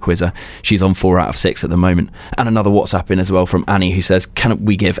regular quizzer. She's on 4 out of 6 at the moment. And another WhatsApp in as well from Annie, who says, can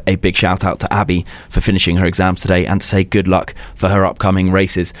we give a big shout out to Abby for finishing her exams today and to say good luck for her upcoming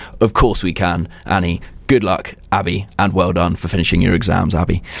races? Of course we can, Annie. Good luck, Abby, and well done for finishing your exams,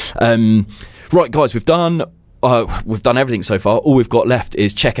 Abby. Right, guys, we've done everything so far. All we've got left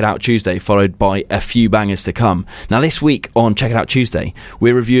is Check It Out Tuesday, followed by a few bangers to come. Now, this week on Check It Out Tuesday,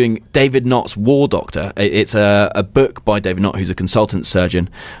 we're reviewing David Knott's War Doctor. It's a book by David Knott, who's a consultant surgeon.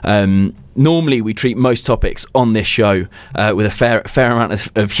 Normally, we treat most topics on this show with a fair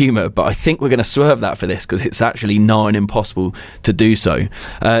amount of humour, but I think we're going to swerve that for this because it's actually nigh on impossible to do so.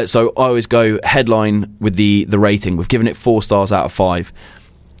 So I always go headline with the rating. We've given it 4 stars out of 5.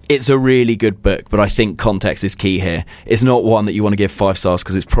 It's a really good book, but I think context is key here. It's not one that you want to give 5 stars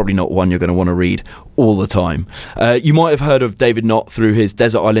because it's probably not one you're going to want to read all the time. You might have heard of David Knott through his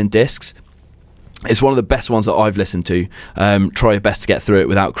Desert Island Discs. It's one of the best ones that I've listened to. Try your best to get through it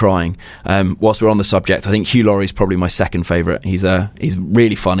without crying. Whilst we're on the subject, I think Hugh Laurie's probably my second favourite. He's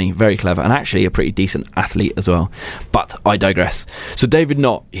really funny, very clever, and actually a pretty decent athlete as well. But I digress. So David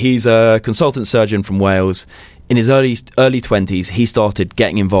Knott, he's a consultant surgeon from Wales. In his early 20s, he started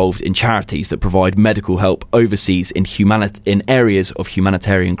getting involved in charities that provide medical help overseas in areas of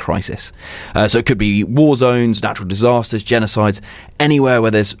humanitarian crisis. So it could be war zones, natural disasters, genocides, anywhere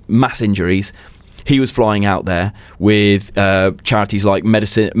where there's mass injuries. He was flying out there with charities like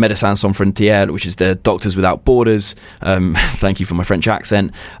Médecins Sans Frontières, which is the Doctors Without Borders. Thank you for my French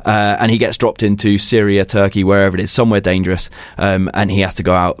accent. And he gets dropped into Syria, Turkey, wherever it is, somewhere dangerous, and he has to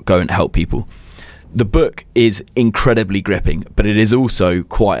go and help people. The book is incredibly gripping, but it is also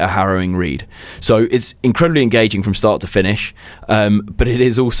quite a harrowing read. So it's incredibly engaging from start to finish, but it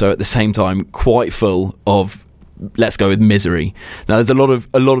is also at the same time quite full of, let's go with, misery. Now there's a lot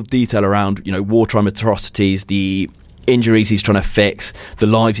of detail around, wartime atrocities, the injuries he's trying to fix, the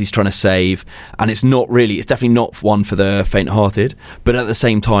lives he's trying to save, and it's definitely not one for the faint-hearted, but at the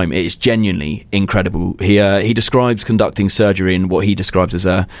same time it is genuinely incredible. He describes conducting surgery in what he describes as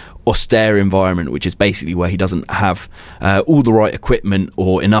a austere environment, which is basically where he doesn't have all the right equipment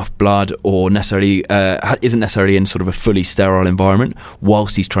or enough blood, or isn't necessarily in sort of a fully sterile environment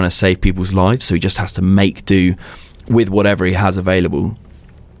whilst he's trying to save people's lives, so he just has to make do with whatever he has available.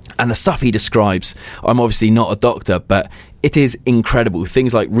 And the stuff he describes, I'm obviously not a doctor, but it is incredible.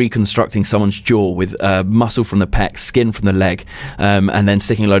 Things like reconstructing someone's jaw with muscle from the pec, skin from the leg, and then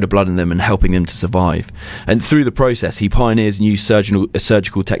sticking a load of blood in them and helping them to survive. And through the process, he pioneers new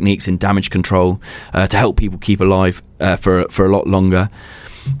surgical techniques in damage control to help people keep alive for a lot longer.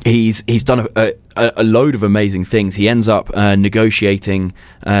 He's done a load of amazing things. He ends up negotiating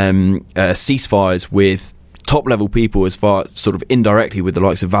ceasefires with top-level people, as far sort of indirectly with the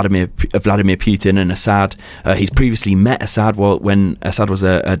likes of Vladimir Putin and Assad. He's previously met Assad when Assad was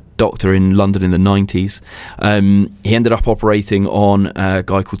a doctor in London in the 90s. He ended up operating on a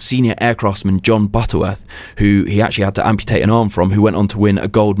guy called Senior Aircraftsman John Butterworth, who he actually had to amputate an arm from, who went on to win a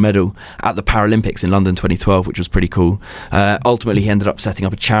gold medal at the Paralympics in London 2012, which was pretty cool. Ultimately, he ended up setting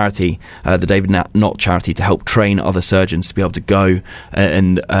up a charity, the David Knott Charity, to help train other surgeons to be able to go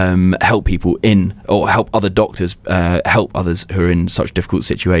and help people or help other doctors doctors help others who are in such difficult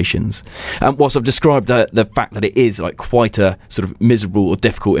situations. Whilst I've described the fact that it is like quite a sort of miserable or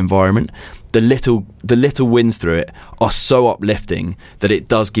difficult environment, the little wins through it are so uplifting that it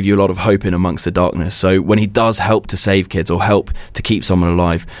does give you a lot of hope in amongst the darkness. So when he does help to save kids or help to keep someone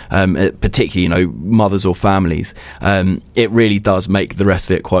alive, particularly mothers or families, it really does make the rest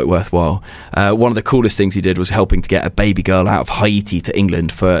of it quite worthwhile. One of the coolest things he did was helping to get a baby girl out of Haiti to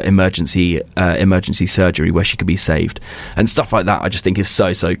England for emergency surgery where she could be saved, and stuff like that. I just think is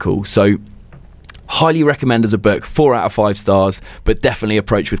so cool. So highly recommend as a book, 4 out of 5 stars, but definitely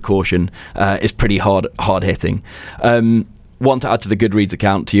approach with caution. It's pretty hard hitting. One to add to the Goodreads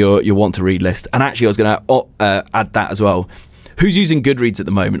account, to your want to read list. And actually I was going to add that as well. Who's using Goodreads at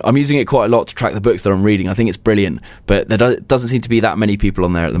the moment? I'm using it quite a lot to track the books that I'm reading. I think it's brilliant, but there doesn't seem to be that many people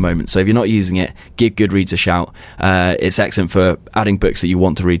on there at the moment. So if you're not using it, give Goodreads a shout. It's excellent for adding books that you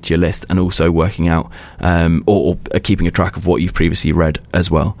want to read to your list and also working out or keeping a track of what you've previously read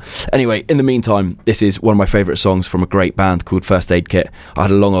as well. Anyway, in the meantime, this is one of my favourite songs from a great band called First Aid Kit. I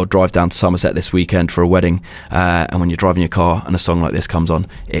had a long old drive down to Somerset this weekend for a wedding, and when you're driving your car and a song like this comes on,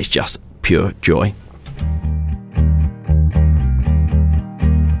 it's just pure joy.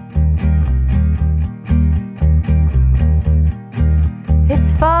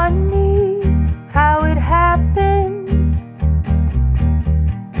 It's funny how it happened,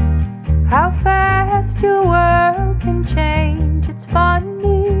 how fast your world can change. It's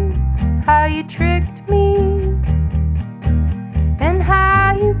funny how you tricked me, and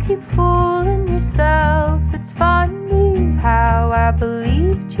how you keep fooling yourself. It's funny how I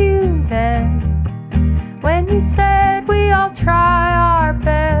believed you then, when you said we all try our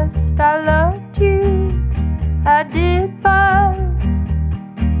best. I loved you, I did, but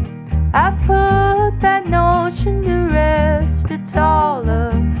I've put that notion to rest. It's all a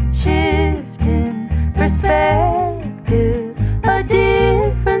shift in perspective, a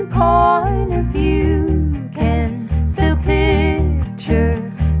different point of view. Can still picture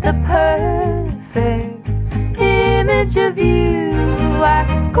the perfect image of you.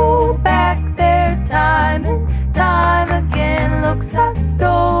 I go back there time and time again. Looks I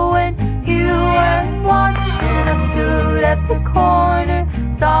stole when you weren't watching. I stood at the corner,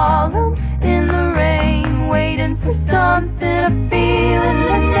 solemn in the rain, waiting for something, a feeling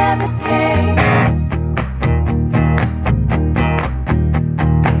that never came.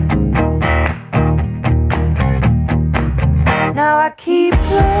 Now I keep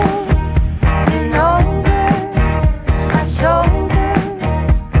looking over my shoulder,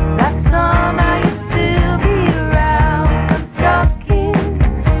 like somehow you'd still be around. I'm stuck in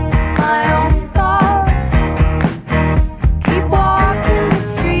my own thoughts, keep walking the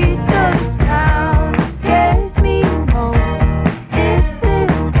streets of this town. What scares me most is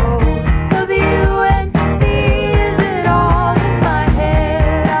this ghost of you and me. Is it all in my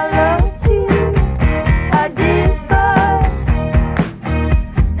head? I loved you, I did, but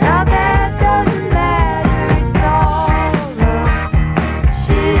now that doesn't matter. It's all a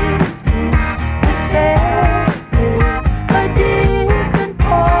shifting perspective, a different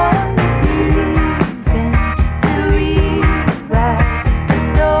point of view. Can still rewrite the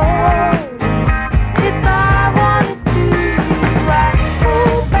story if I wanted to. I go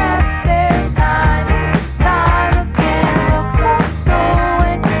back there time and time again. Looks I stole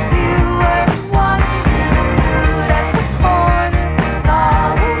when you weren't watching. I stood at the corner,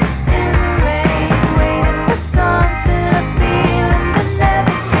 solemn in the rain, waiting for something, a feeling that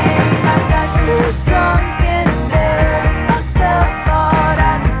never came. I got too drunk and embarrassed myself. Thought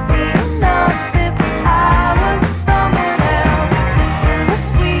I'd be enough if I was someone else. Missed in the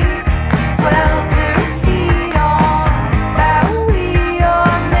sweet sweltering heat on Bowery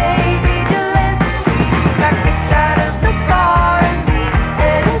or maybe Delancey Street. Got kicked out of the bar and we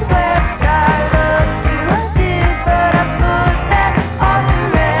headed west. I loved you, I did, but I put that all to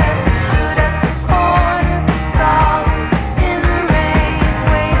rest. Stood at the corner, solemn in the rain,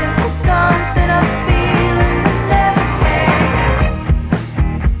 waiting for something, a feeling that never came.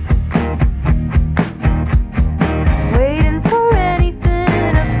 Waiting for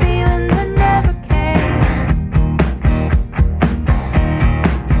anything, a feeling that never came.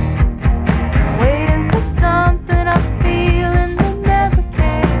 Waiting for something, a feeling that never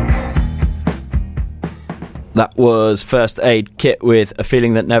came. That was First Aid Kit with A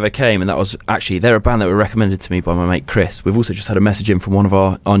Feeling That Never Came, and that was actually, they're a band that were recommended to me by my mate Chris. We've also just had a message in from one of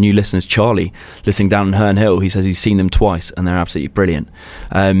our new listeners, Charlie, listening down in Herne Hill. He says he's seen them twice and they're absolutely brilliant.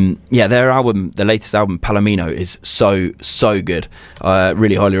 Their album, the latest album, Palomino, is so good. I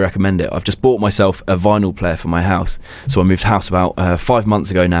really highly recommend it. I've just bought myself a vinyl player for my house, so I moved house about 5 months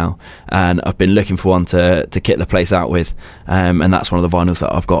ago now, and I've been looking for one to kit the place out with, and that's one of the vinyls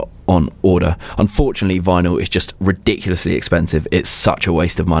that I've got on order. Unfortunately, vinyl is just ridiculously expensive. It's such a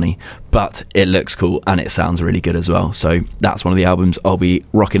waste of money, but it looks cool and it sounds really good as well. So that's one of the albums I'll be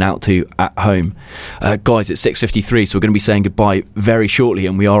rocking out to at home. Guys, it's 6:53, so we're going to be saying goodbye very shortly,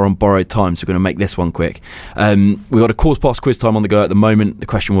 and we are on borrowed time, so we're going to make this one quick. We've got a quarter past quiz time on the go at the moment. The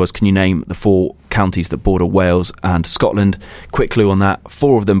question was, can you name the 4 counties that border Wales and Scotland? Quick clue on that: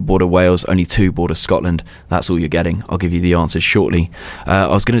 4 of them border Wales, only 2 border Scotland. That's all you're getting. I'll give you the answers shortly. I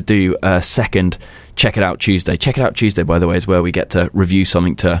was going to do a second Check It Out Tuesday. Check It Out Tuesday, by the way, is where we get to review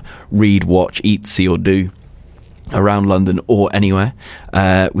something to read, watch, eat, see or do around London or anywhere.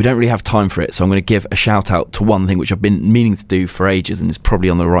 We don't really have time for it, so I'm going to give a shout out to one thing which I've been meaning to do for ages, and is probably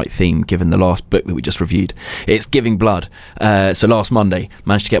on the right theme given the last book that we just reviewed. It's giving blood. So last Monday,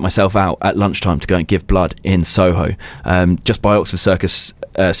 managed to get myself out at lunchtime to go and give blood in Soho. Just by Oxford Circus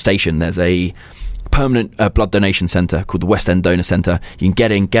station, there's a permanent blood donation centre called the West End Donor Centre. You can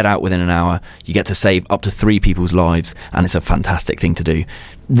get in, get out within an hour. You get to save up to 3 people's lives, and it's a fantastic thing to do.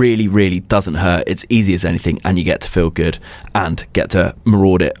 Really doesn't hurt. It's easy as anything, and you get to feel good and get to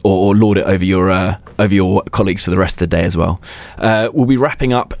maraud it or lord it over your colleagues for the rest of the day as well. We'll be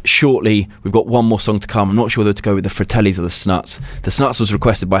wrapping up shortly. We've got one more song to come. I'm not sure whether to go with the Fratellis or the Snuts. The Snuts was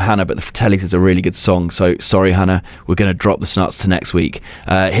requested by Hannah, but the Fratellis is a really good song, so sorry Hannah, we're going to drop the Snuts to next week.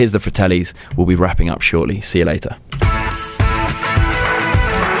 Here's the Fratellis. We'll be wrapping up shortly. See you later.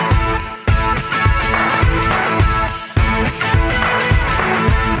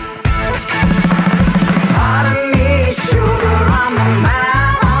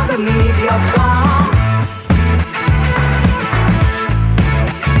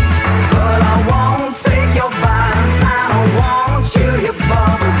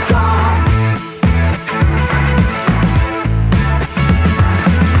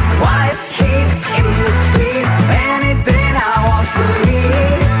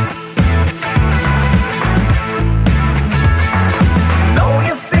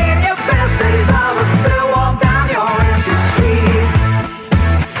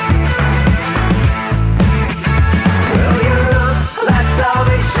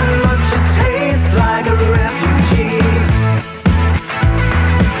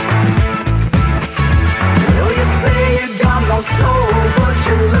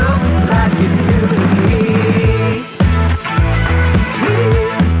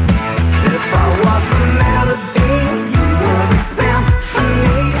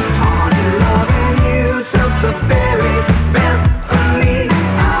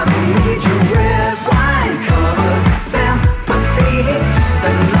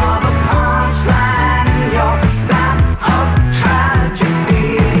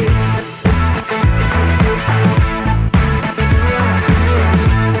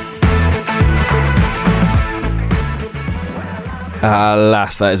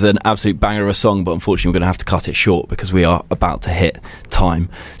 Alas, that is an absolute banger of a song, but unfortunately we're going to have to cut it short because we are about to hit time.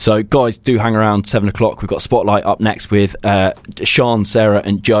 So guys, do hang around. 7 o'clock, we've got Spotlight up next with Sean, Sarah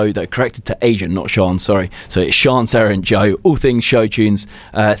and Joe. They're corrected to Asian, not Sean, sorry. So it's Sean, Sarah and Joe, all things show tunes,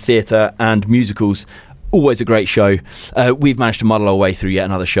 theatre and musicals. Always a great show. We've managed to muddle our way through yet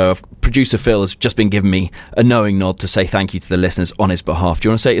another show. Producer Phil has just been giving me a knowing nod to say thank you to the listeners on his behalf. Do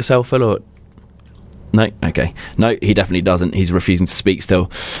you want to say it yourself, Phil, or... No? Okay. No, he definitely doesn't. He's refusing to speak still.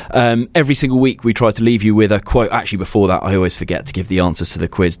 Every single week we try to leave you with a quote. Actually, before that, I always forget to give the answers to the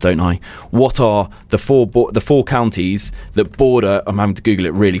quiz, don't I? What are the four counties that border... I'm having to Google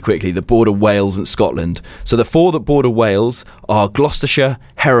it really quickly. That border Wales and Scotland. So the 4 that border Wales are Gloucestershire,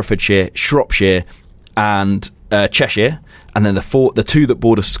 Herefordshire, Shropshire and Cheshire. And then the 2 that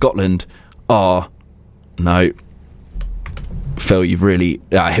border Scotland are... No... Phil, you've really...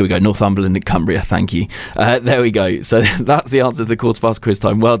 here we go, Northumberland and Cumbria, thank you. There we go. So that's the answer to the quarter past quiz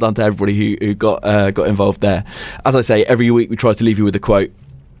time. Well done to everybody who got involved there. As I say, every week we try to leave you with a quote.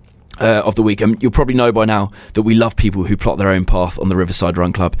 of the week. And you'll probably know by now that we love people who plot their own path on the Riverside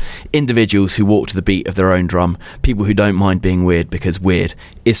Run Club. Individuals who walk to the beat of their own drum. People who don't mind being weird, because weird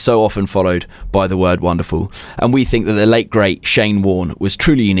is so often followed by the word wonderful. And we think that the late great Shane Warne was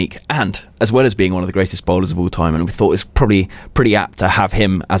truly unique, and as well as being one of the greatest bowlers of all time, and we thought it was probably pretty apt to have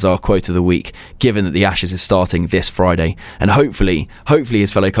him as our quote of the week, given that the Ashes is starting this Friday, and hopefully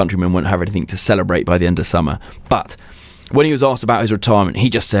his fellow countrymen won't have anything to celebrate by the end of summer. But when he was asked about his retirement, he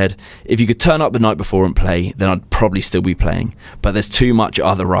just said, if you could turn up the night before and play, then I'd probably still be playing. But there's too much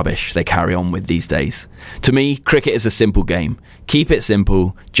other rubbish they carry on with these days. To me, cricket is a simple game. Keep it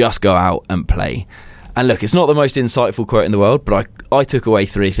simple, just go out and play. And look, it's not the most insightful quote in the world, but I took away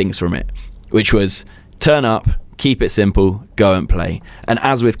 3 things from it, which was turn up, keep it simple, go and play. And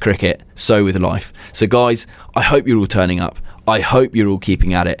as with cricket, so with life. So guys, I hope you're all turning up. I hope you're all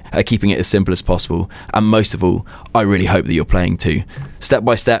keeping it as simple as possible. And most of all, I really hope that you're playing too. Step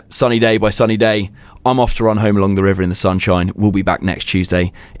by step, sunny day by sunny day, I'm off to run home along the river in the sunshine. We'll be back next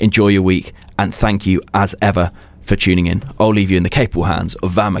Tuesday. Enjoy your week, and thank you as ever for tuning in. I'll leave you in the capable hands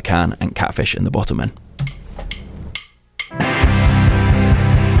of Van McCann and Catfish and the Bottommen.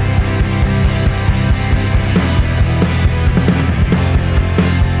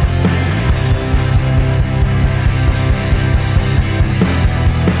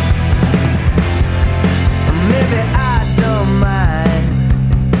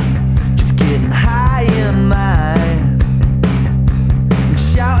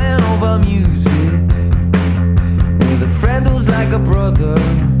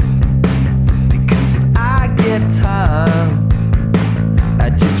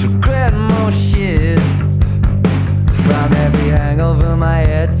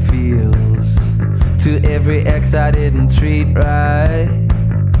 I didn't treat right.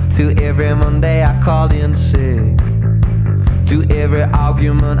 To every Monday I called in sick. To every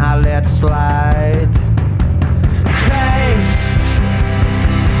argument I let slide. Christ,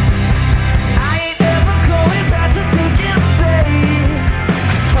 I ain't ever going back to thinking straight.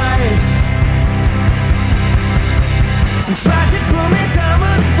 Twice tried to pull me down,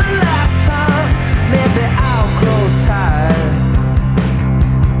 but it's the last time. Maybe I'll grow tired.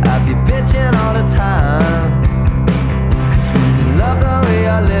 I'll be bitching all the time. Love the way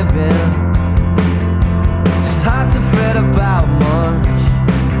you're living. It's just hard to fret about much.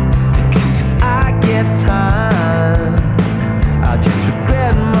 Because if I get time, I'll just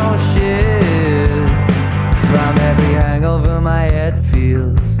regret more shit. From every hangover my head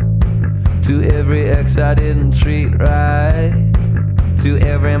feels. To every ex I didn't treat right. To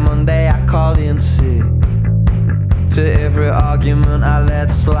every Monday I called in sick. To every argument I let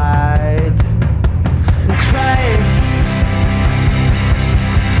slide. Christ,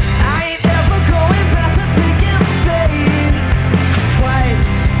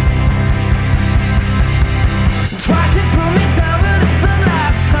 twice it put me down, but it's the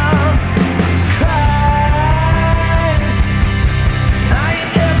last time. Christ, I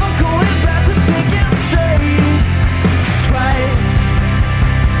ain't ever going back to thinking straight.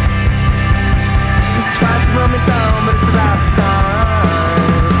 Twice it put me down, but it's the last time.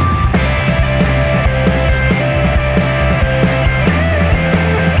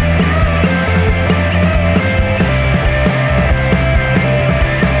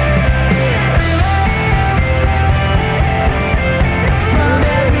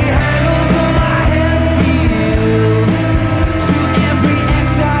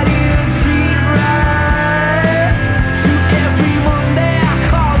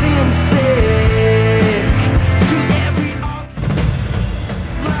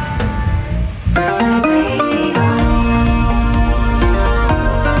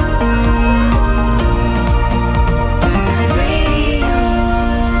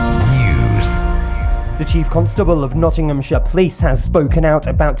 Chief Constable of Nottinghamshire Police has spoken out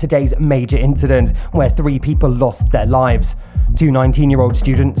about today's major incident where 3 people lost their lives. 2 19-year-old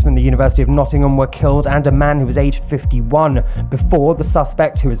students from the University of Nottingham were killed and a man who was aged 51 before the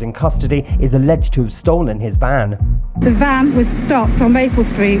suspect, who is in custody, is alleged to have stolen his van. The van was stopped on Maple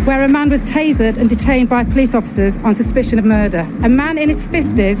Street where a man was tasered and detained by police officers on suspicion of murder. A man in his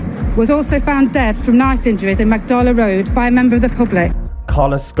 50s was also found dead from knife injuries in Magdala Road by a member of the public.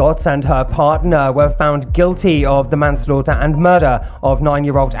 Carla Scott and her partner were found guilty of the manslaughter and murder of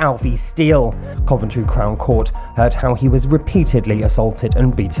 9-year-old Alfie Steele. Coventry Crown Court heard how he was repeatedly assaulted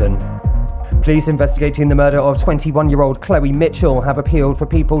and beaten. Police investigating the murder of 21-year-old Chloe Mitchell have appealed for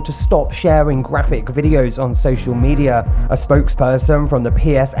people to stop sharing graphic videos on social media. A spokesperson from the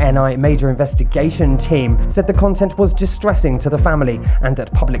PSNI Major Investigation Team said the content was distressing to the family and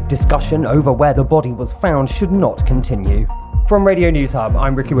that public discussion over where the body was found should not continue. From Radio News Hub,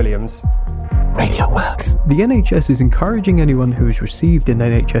 I'm Ricky Williams. Radio works. The NHS is encouraging anyone who has received an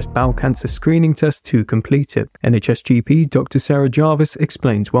NHS bowel cancer screening test to complete it. NHS GP Dr. Sarah Jarvis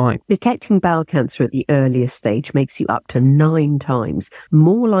explains why. Detecting bowel cancer at the earliest stage makes you up to 9 times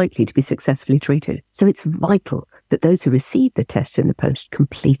more likely to be successfully treated. So it's vital that those who receive the test in the post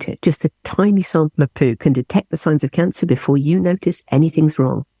complete it. Just a tiny sample of poo can detect the signs of cancer before you notice anything's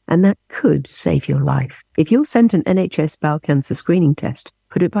wrong. And that could save your life. If you're sent an NHS bowel cancer screening test,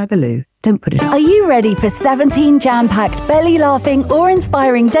 put it by the loo. Don't put it up. Are you ready for 17 jam-packed, belly-laughing,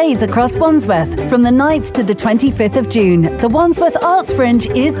 awe-inspiring days across Wandsworth? From the 9th to the 25th of June, the Wandsworth Arts Fringe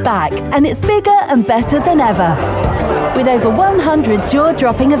is back, and it's bigger and better than ever. With over 100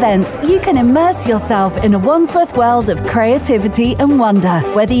 jaw-dropping events, you can immerse yourself in a Wandsworth world of creativity and wonder.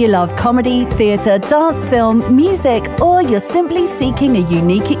 Whether you love comedy, theatre, dance, film, music, or you're simply seeking a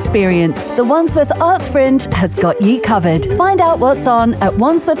unique experience, the Wandsworth Arts Fringe has got you covered. Find out what's on at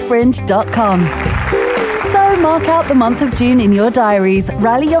wandsworthfringe.com. So mark out the month of June in your diaries,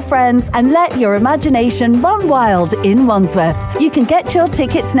 rally your friends, and let your imagination run wild in Wandsworth. You can get your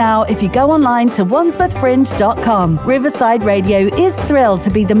tickets now if you go online to wandsworthfringe.com. Riverside Radio is thrilled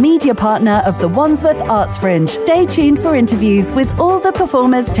to be the media partner of the Wandsworth Arts Fringe. Stay tuned for interviews with all the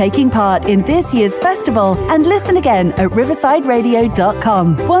performers taking part in this year's festival, and listen again at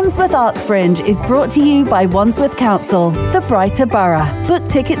riversideradio.com. Wandsworth Arts Fringe is brought to you by Wandsworth Council, the brighter borough. Book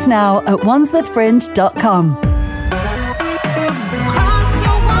tickets now at wandsworthfringe.com.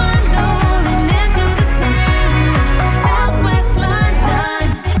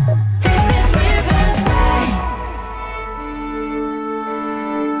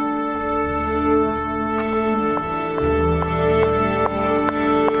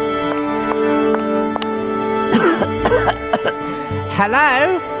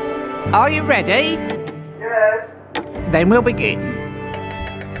 Hello? Are you ready? Yes. Then we'll begin.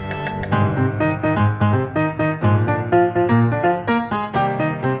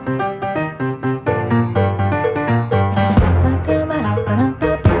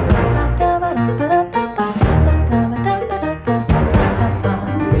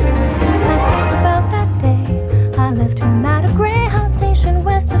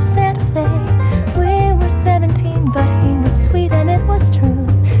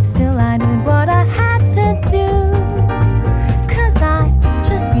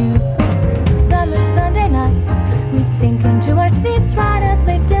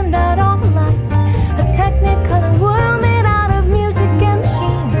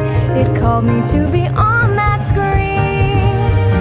 Me to be